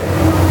Him.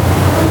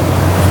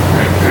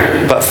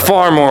 But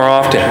far more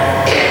often,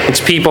 it's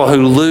people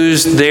who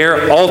lose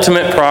their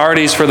ultimate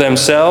priorities for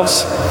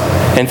themselves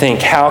and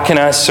think, how can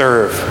I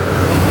serve?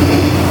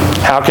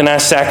 How can I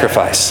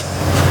sacrifice?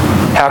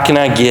 How can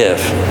I give?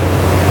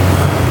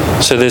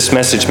 So this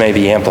message may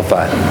be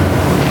amplified.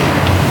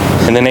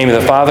 In the name of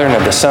the Father, and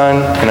of the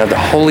Son, and of the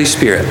Holy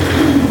Spirit.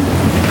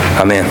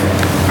 Amen.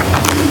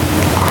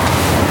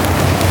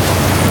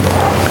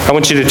 I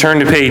want you to turn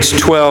to page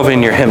 12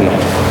 in your hymnal.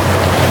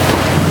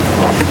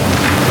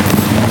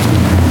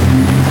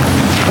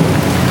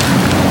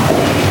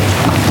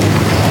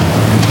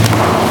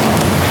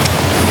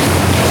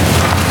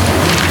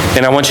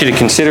 And I want you to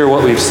consider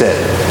what we've said.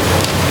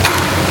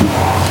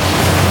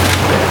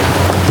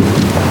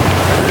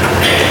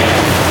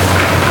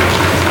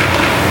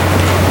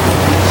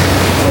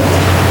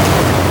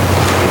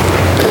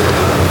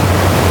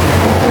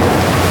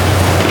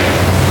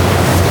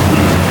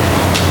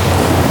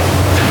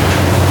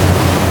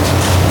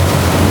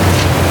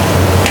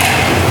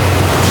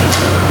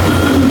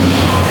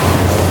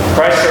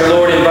 Christ our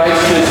Lord invites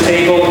to His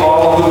table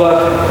all who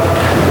love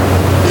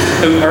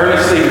Him, who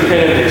earnestly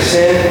repent of their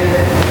sin,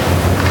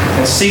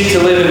 and seek to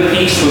live in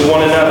peace with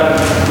one another.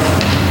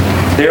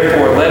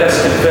 Therefore, let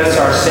us confess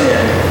our sin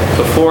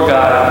before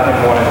God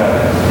and one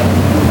another.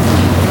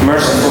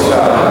 Merciful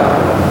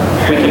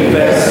God, we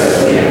confess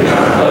that we have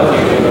not loved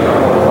You with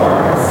our whole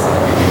hearts.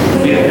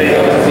 We have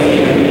failed to be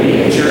in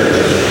obedient church.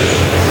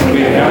 We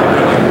have not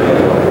done Your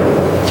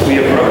will. We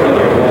have broken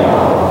Your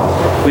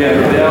law. We have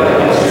rebelled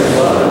against Your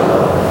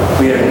love.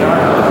 We have not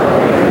loved our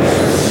neighbors.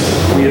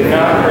 We have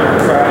not heard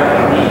the cry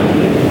of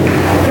need.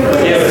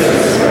 Forgive us.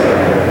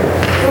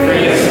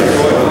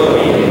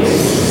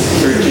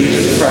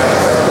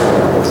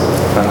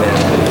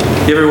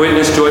 Amen. You ever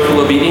witnessed joyful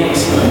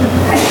obedience?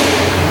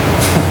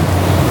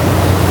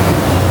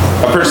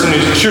 A person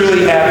who's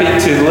truly happy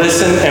to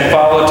listen and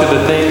follow the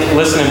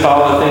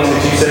things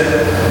that you said.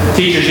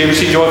 Teachers, you ever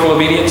see joyful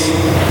obedience?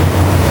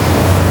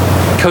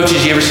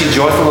 Coaches, you ever see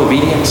joyful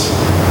obedience?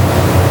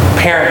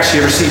 Parents,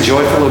 you ever see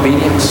joyful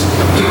obedience?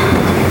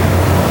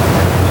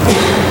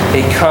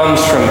 It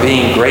comes from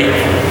being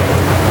grateful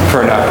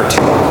for an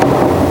opportunity.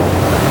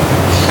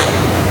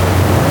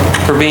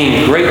 For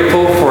being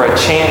grateful for a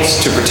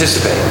chance to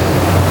participate.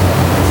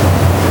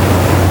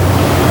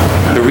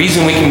 The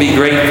reason we can be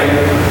grateful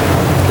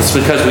is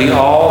because we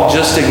all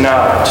just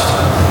acknowledged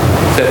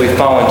that we've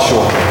fallen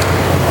short.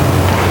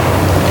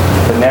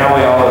 But now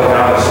we all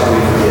acknowledge that we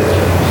forgive.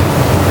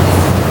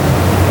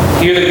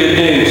 Hear the good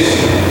news.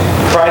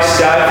 Christ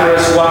died for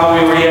us while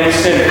we were yet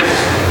sinners.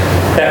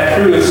 That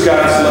proves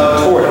God's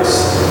love toward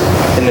us.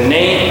 In the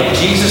name of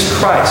Jesus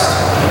Christ,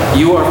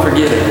 you are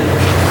forgiven.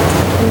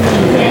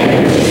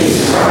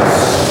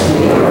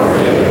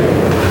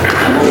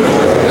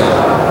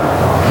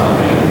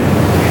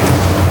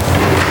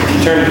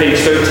 Turn to page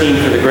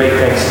 13 for the Great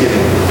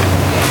Thanksgiving.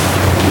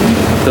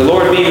 The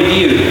Lord be with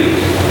you.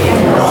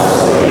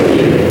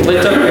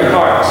 Lift up your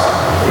hearts.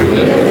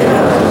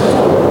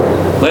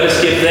 Let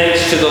us give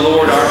thanks to the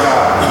Lord our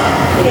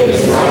God.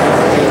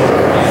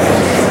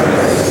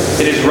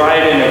 It is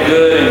right and a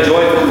good and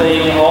joyful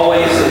thing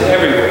always and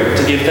everywhere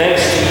to give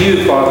thanks to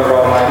You, Father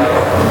Almighty,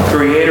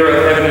 Creator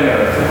of heaven and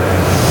earth.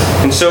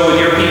 And so with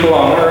Your people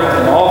on earth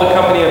and all the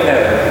company of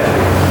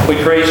heaven, we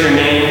praise Your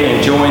name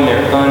and join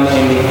their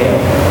unending hymn.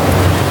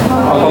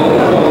 Holy,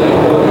 holy,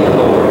 holy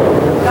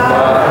Lord, God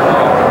of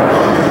all,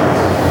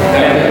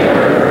 heaven and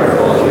earth are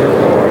full of Your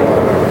glory.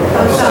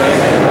 Hosanna in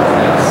the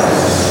highest.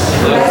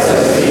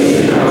 Blessed be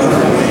the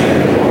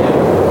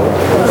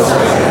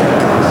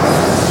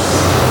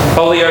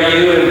Holy are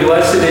You, and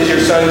blessed is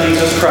Your Son,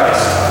 Jesus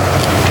Christ.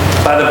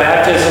 By the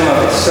baptism of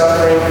His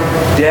suffering,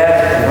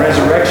 death, and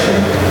resurrection,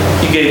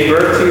 You gave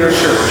birth to Your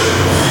church,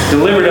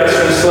 delivered us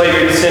from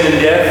slavery to sin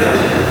and death,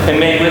 and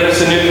made with us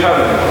a new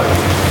covenant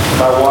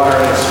by water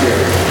and the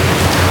Spirit.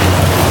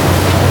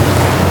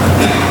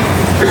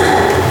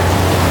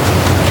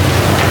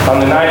 On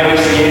the night in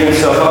which He gave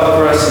Himself up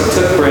for us, He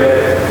took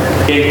bread,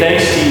 gave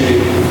thanks to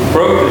You,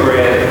 broke the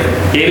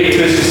bread, gave it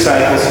to His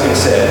disciples, and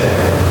said,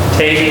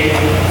 "Take,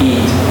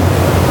 eat.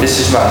 This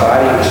is My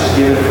body, which is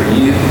given for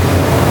you.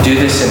 Do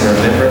this in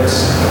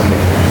remembrance of Me."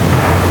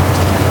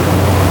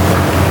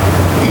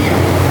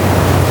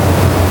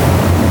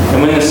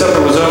 And when the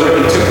supper was over,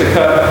 He took the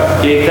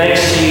cup, gave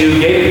thanks to You,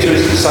 gave it to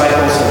His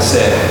disciples, and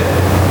said,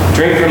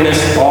 "Drink from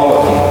this, all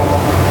of you.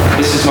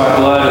 This is My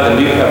blood of the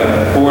new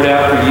covenant, poured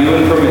out for you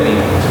and for many,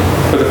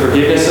 for the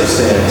forgiveness of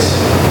sins.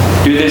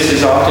 Do this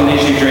as often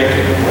as you drink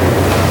it,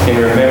 in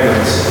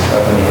remembrance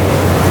of Me."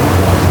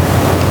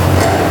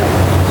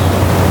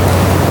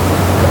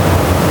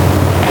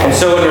 And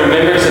so in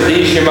remembrance of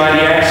these Your mighty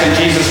acts in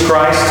Jesus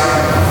Christ,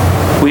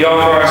 we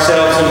offer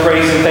ourselves in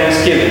praise and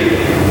thanksgiving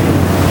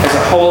as a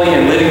holy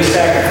and living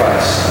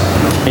sacrifice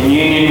in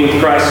union with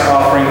Christ's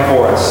offering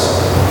for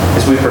us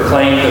as we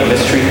proclaim the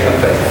mystery of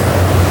faith.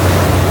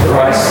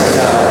 Christ is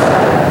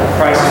died.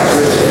 Christ is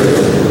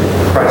risen.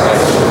 Christ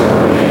is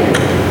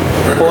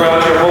risen. Pour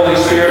out your Holy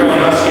Spirit on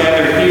us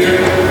gathered here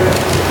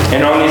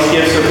and on these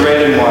gifts of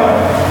bread and wine.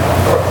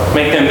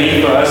 Make them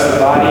be for us the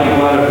body and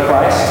blood of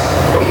Christ,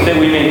 that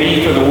we may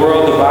be for the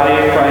world the body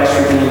of Christ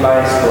redeemed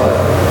by his blood.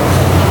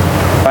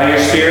 By your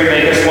Spirit,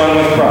 make us one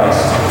with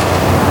Christ,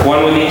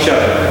 one with each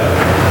other,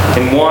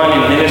 and one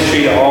in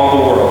ministry to all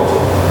the world,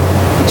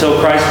 until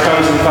Christ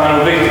comes in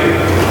final victory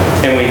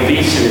and we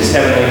feast in his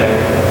heavenly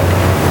name.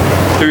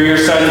 Through your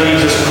Son,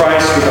 Jesus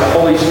Christ, with the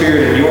Holy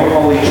Spirit and your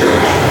holy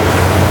church,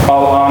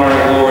 all honor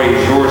and glory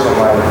is yours,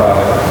 Almighty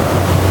Father,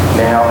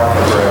 now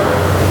and forever.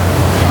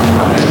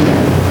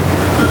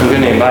 I'm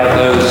going to invite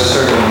those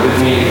serving with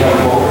me to come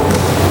forward.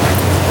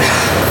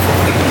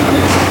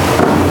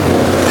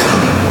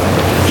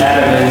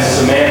 Adam and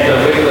Samantha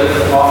Wickliffe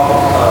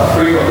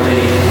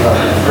frequently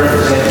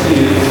represent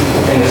you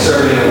in the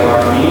serving of our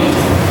community,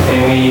 and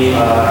we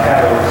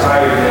have a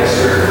retired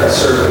minister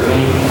serve with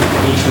me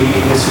each week.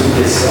 This week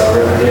is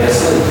Reverend Dennis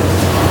Lee.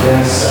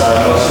 Dennis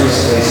most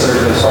recently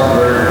served in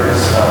Spartanburg,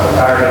 was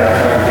retired in our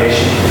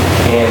congregation,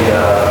 and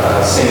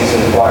sings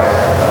in the choir.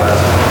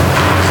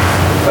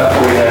 About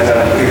 49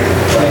 times a year.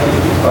 Thank you.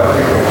 Quite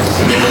frequent.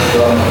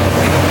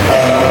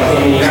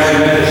 In the United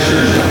Methodist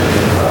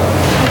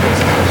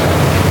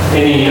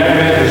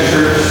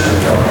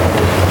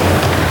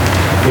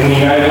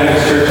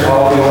Church,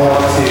 all who want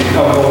to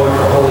come forward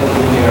for Holy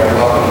Communion are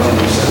welcome to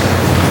do so.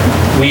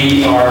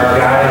 We are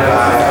guided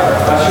by our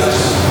ushers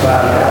by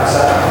the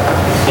outside,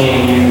 and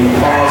you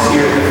pause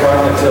here at the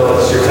front until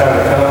it's your time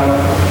to come,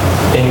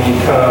 and you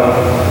come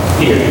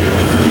here,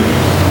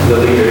 the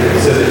leader,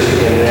 so that you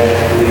can then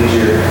lead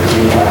your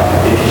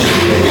if you should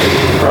be in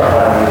the front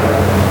line.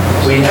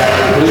 We have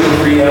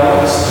gluten-free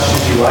elements,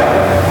 should you like,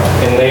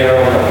 and they are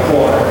on the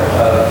corner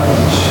of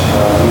each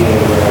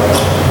meeting room.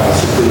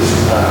 So please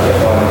get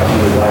one if you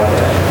would like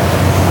that.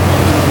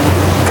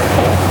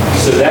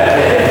 So that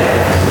day,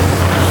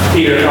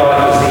 Peter thought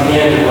it was the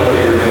end of what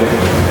they were doing.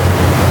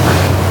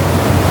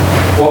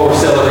 What we're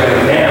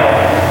celebrating now,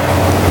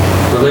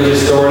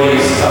 religious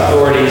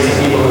authorities, and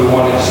people who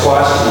wanted to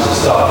squash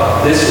Jesus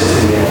thought this was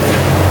the end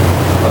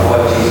of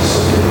what Jesus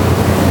was doing.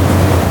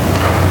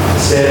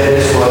 Instead,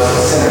 this was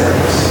the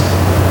centerpiece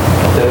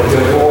that would go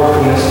forward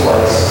from this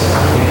place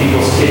in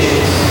people's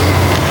kitchens,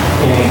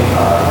 in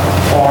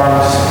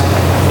farms,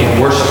 in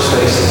worship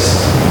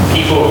spaces,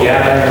 people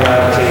gathering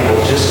around a table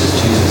just as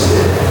Jesus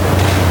did,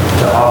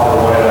 to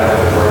offer one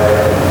another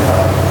bread.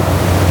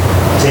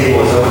 The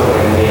table is open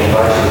and we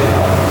invite you to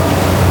come.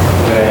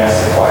 I'm going to ask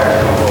the choir to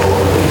come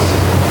forward, please.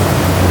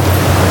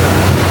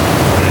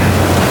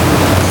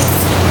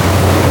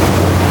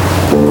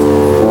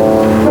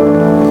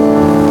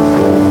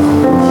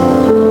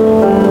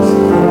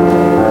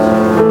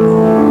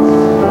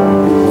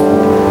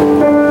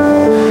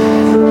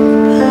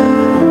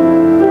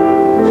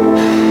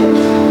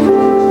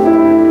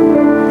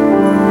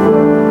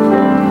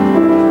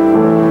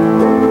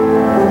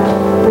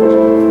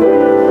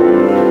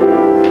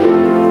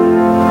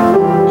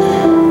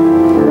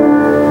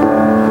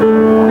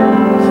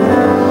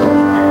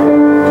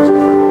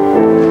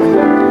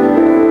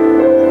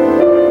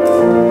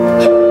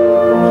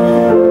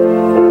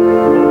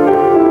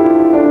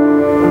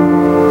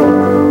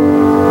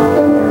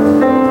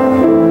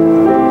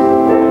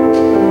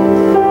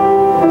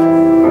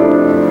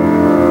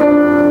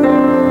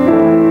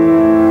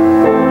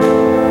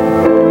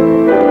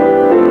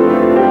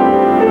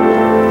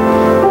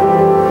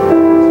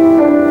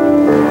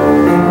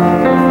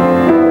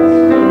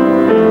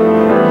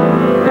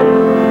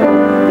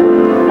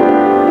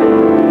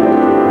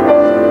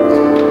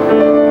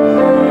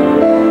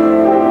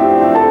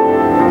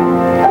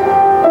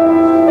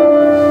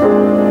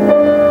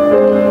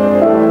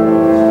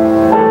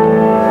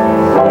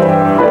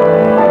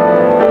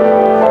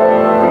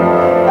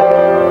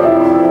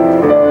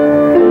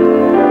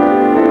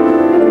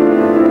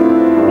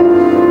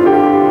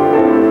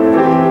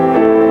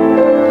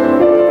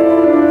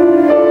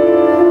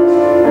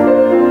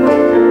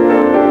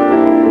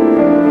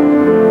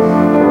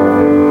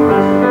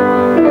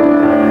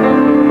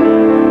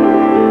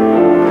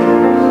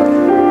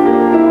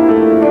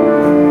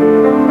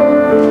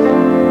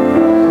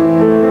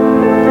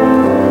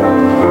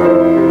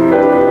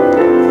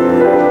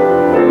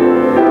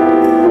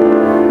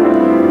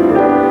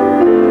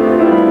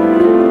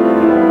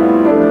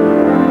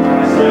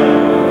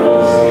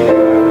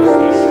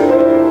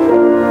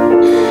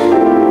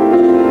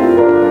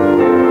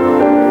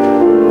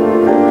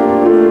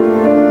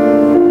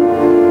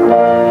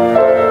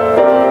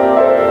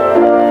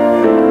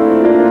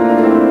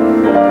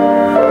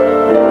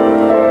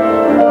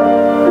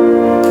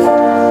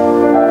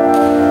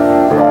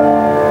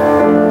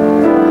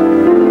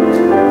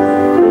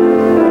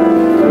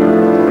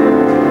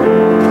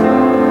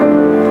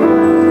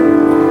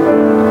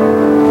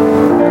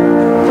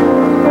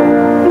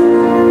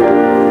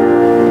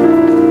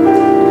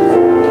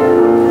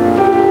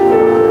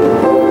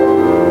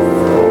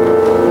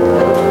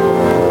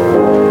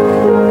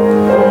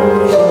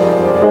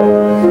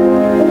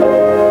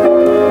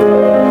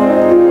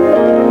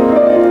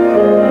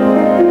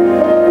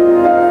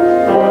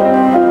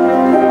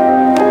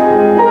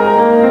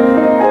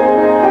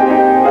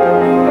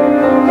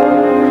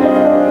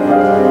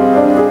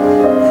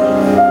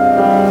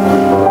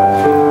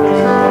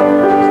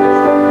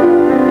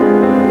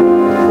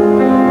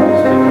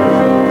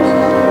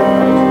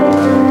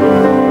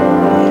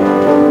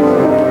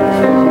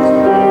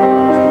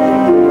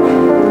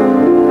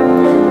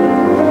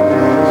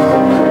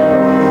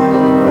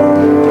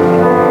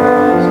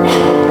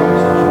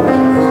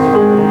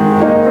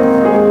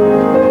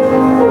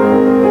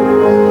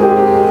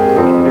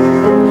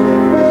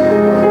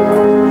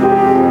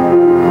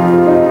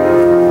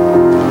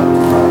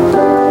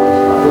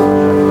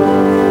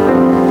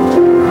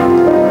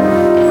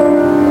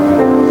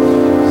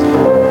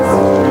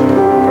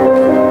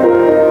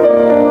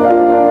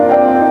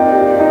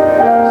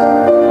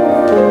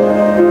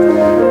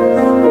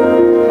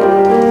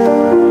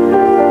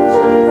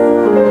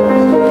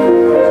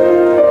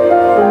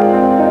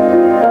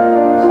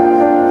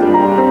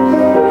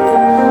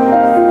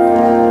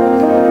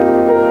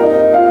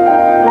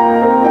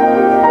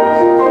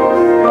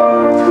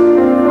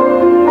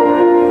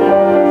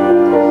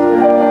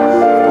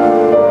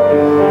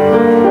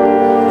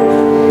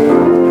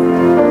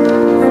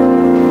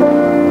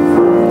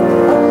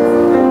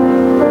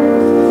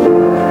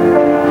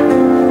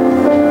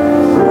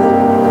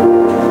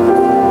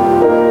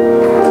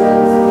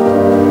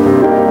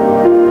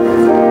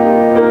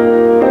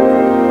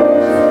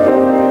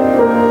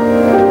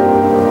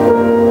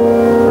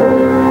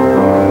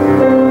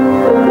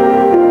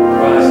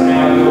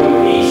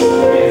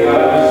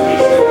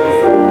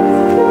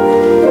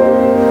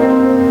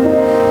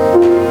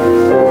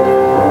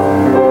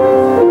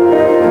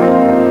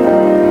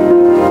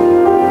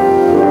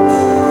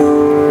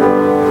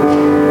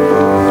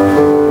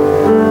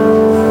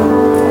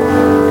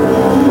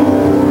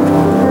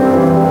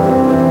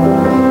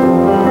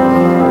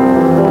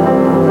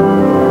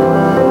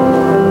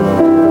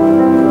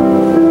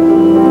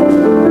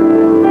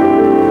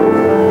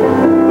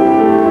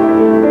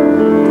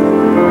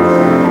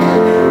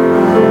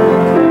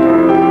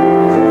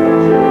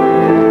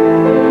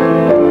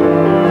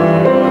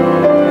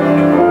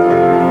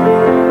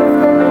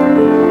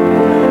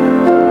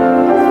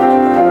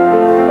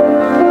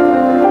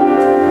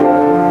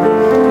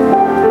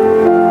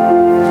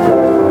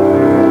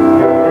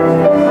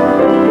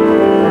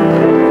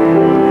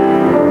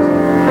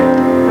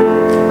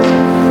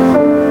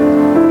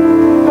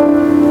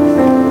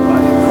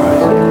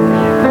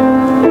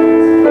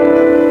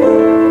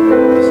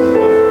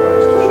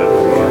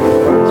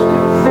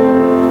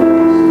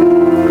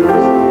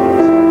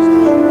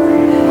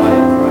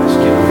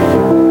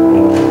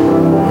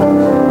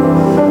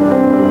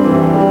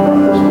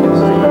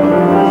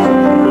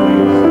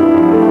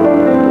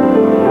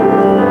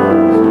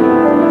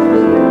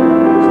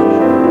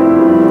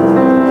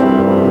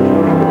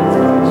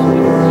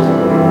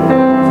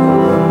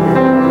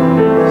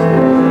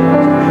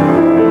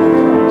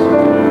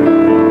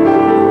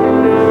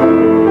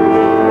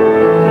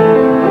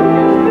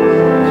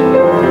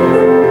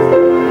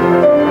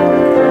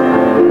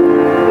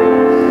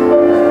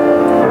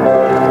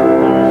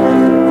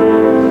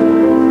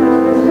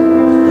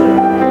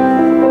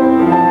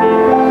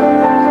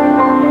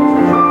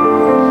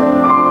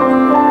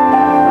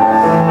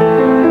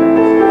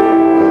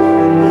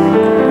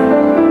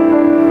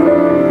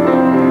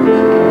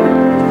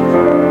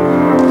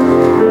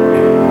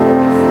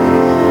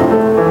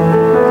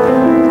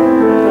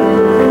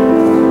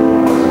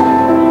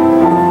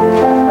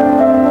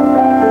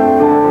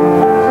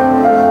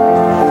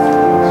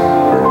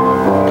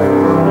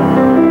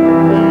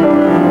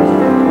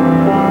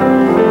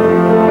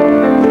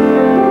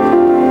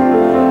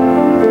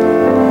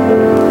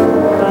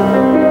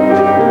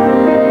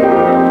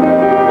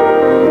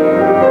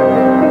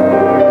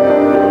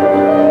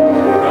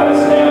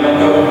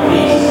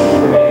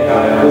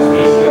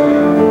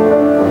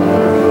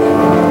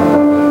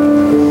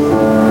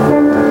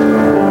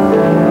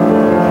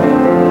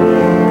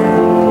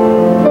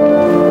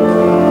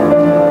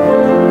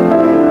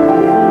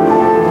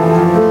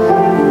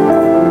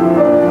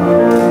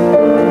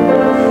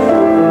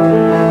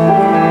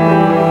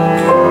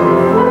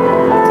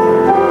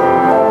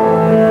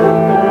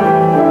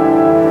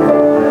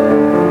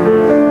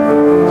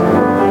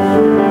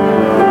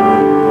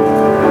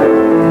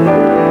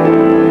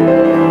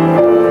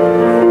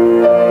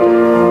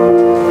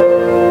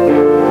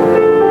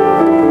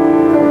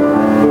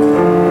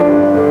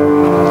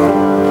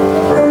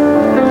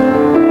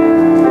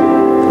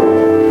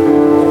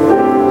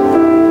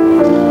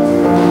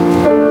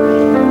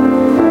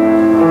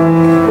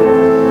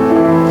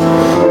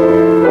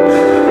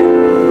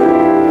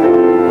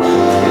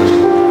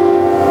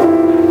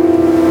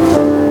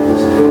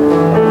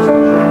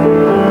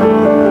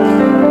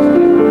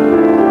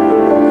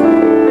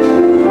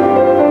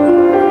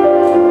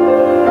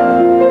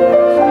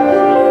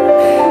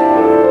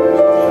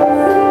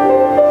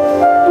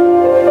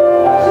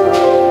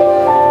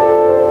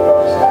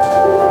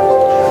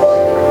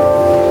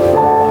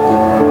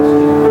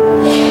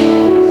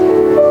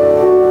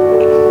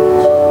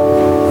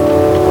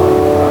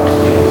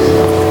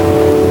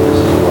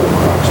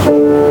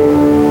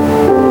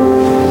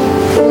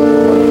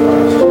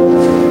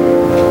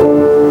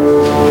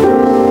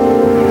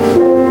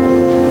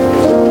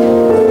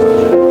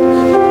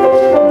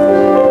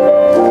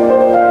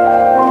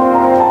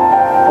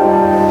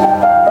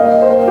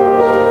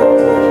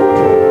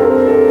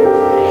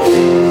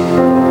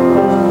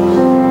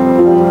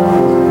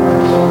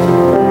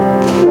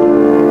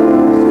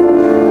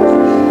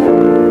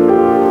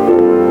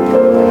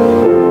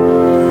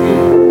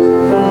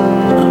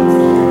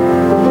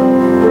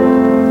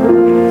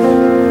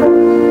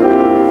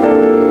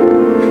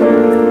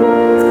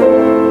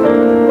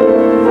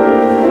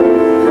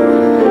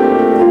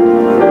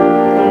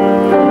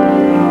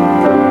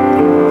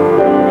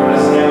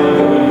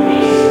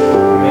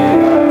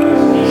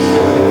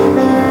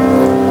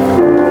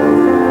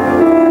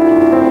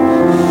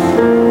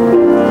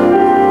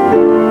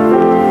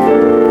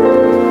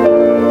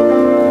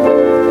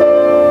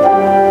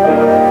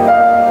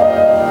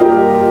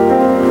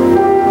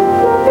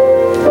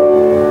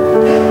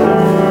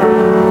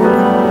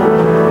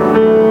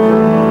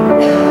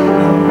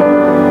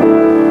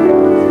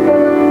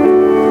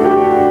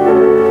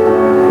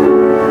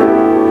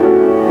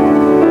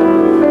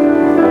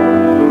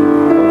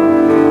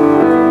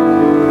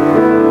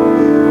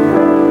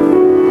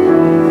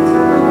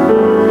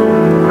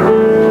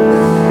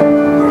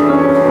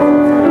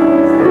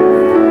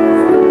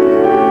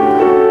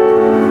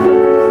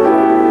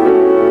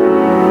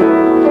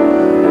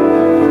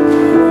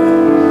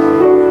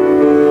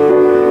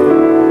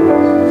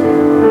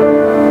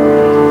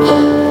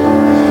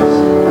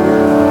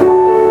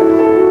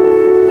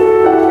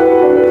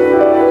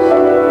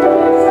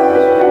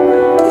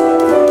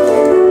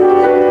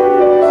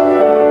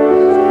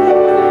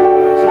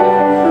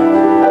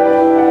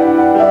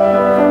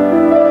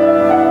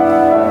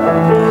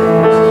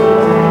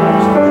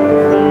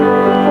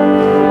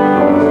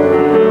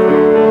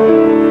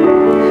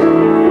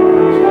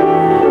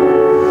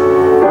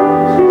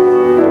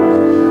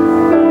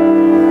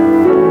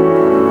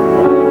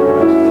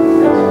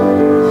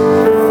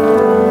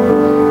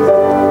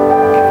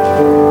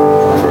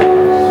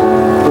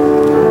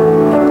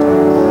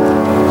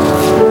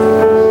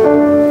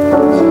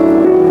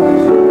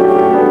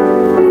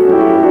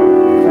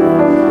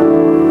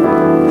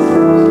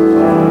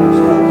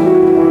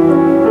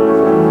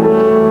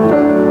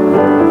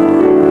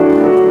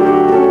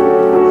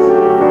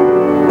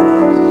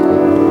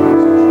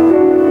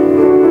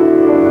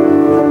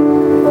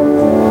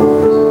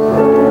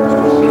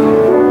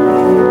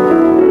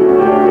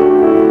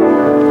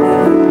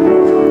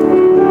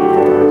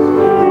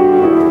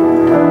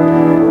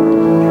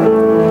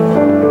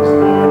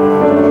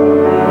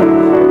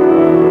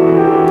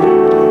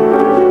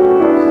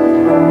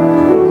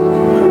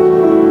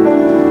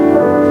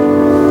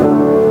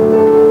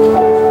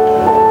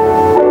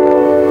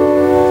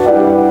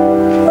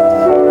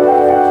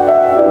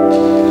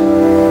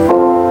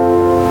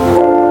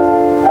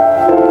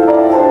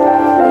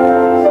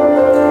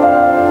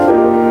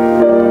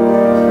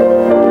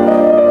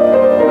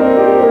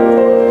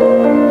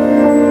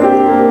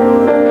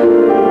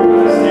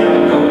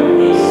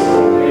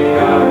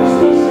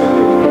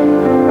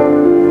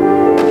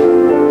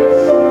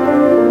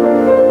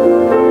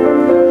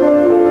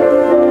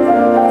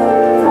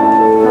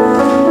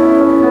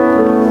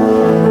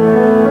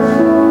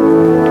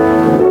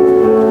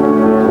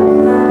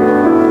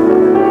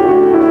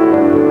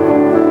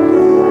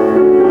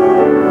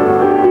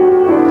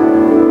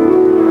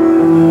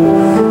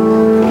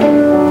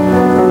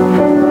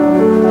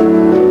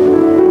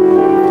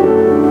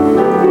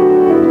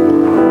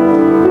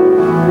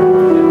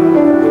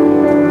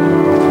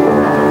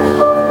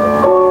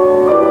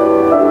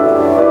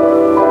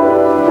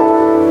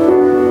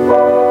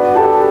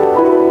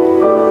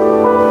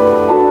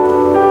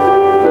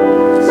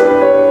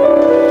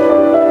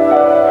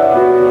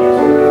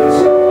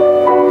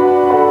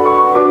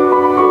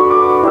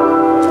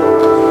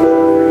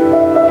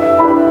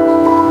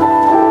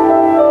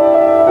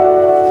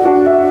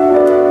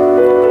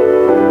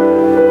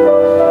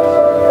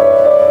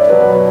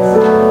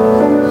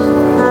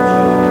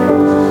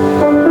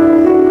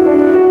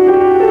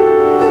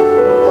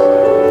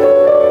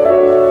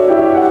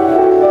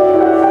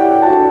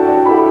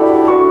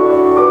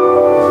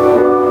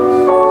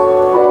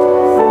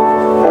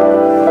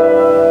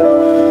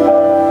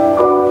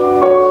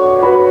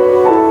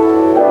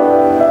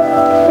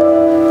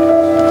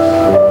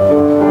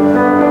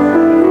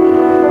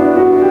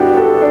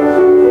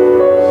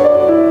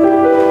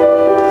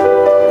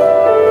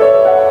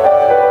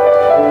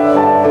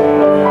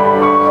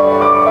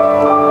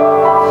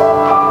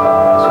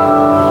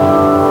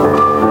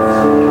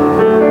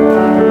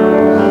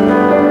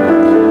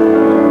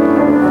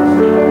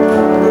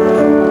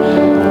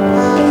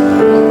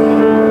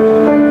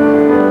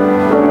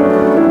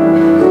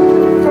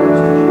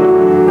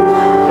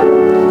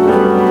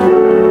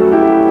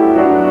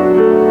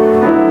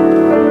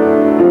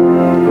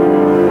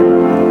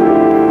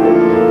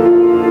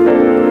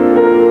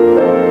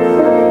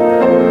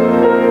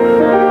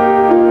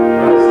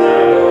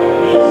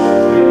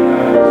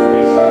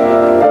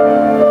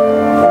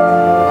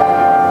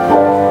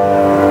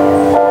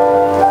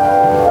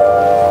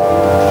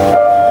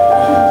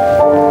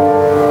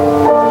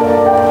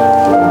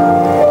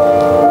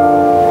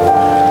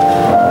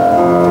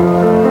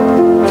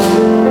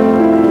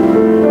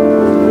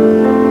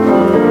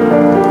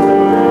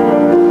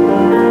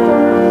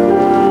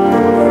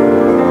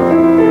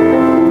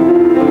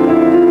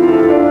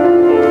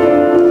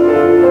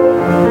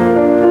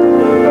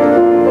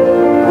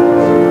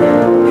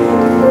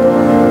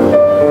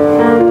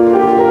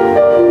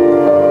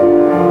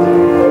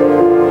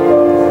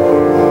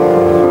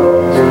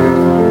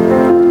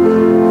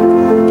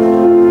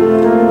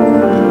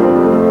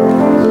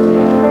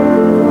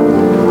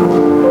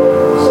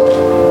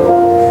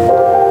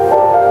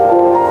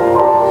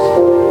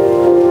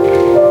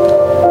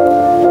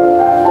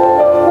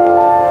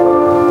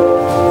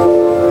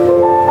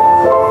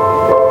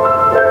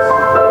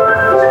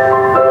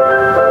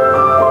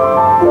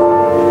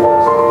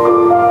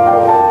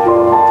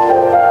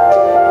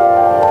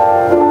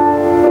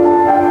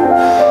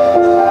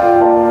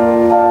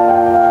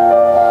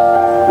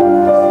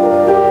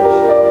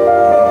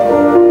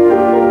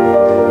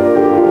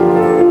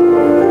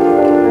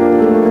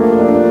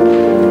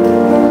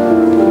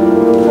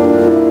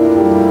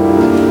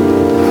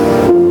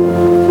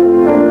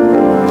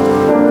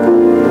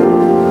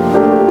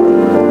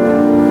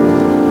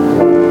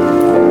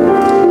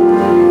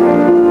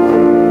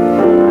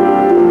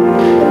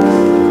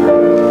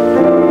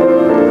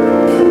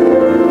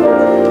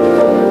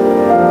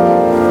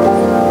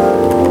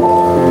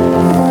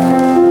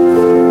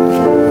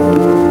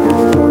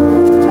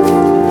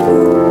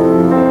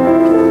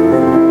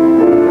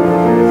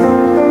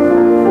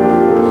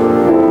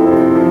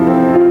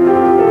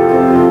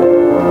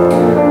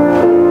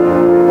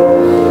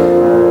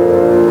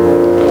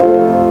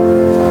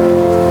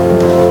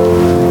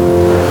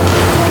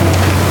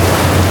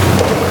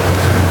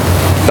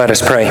 Let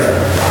us pray.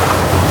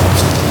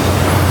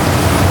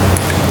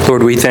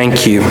 Lord, we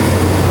thank you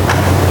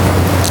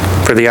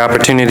for the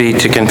opportunity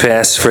to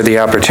confess, for the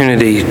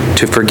opportunity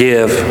to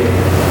forgive,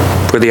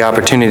 for the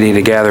opportunity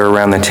to gather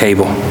around the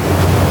table.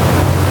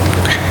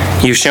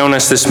 You've shown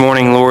us this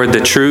morning, Lord,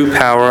 the true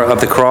power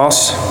of the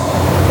cross,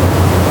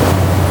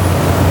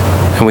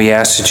 and we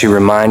ask that you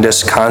remind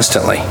us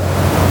constantly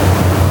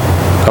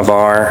of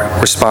our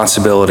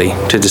responsibility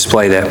to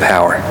display that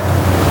power.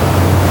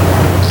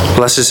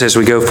 Bless us as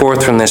we go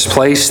forth from this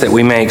place, that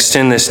we may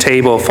extend this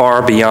table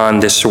far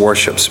beyond this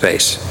worship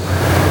space,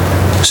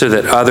 so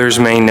that others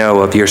may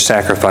know of your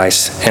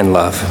sacrifice and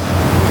love.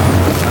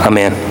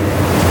 Amen.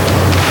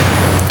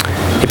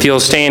 If you'll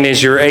stand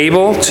as you're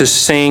able to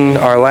sing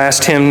our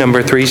last hymn,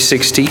 number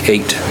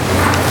 368.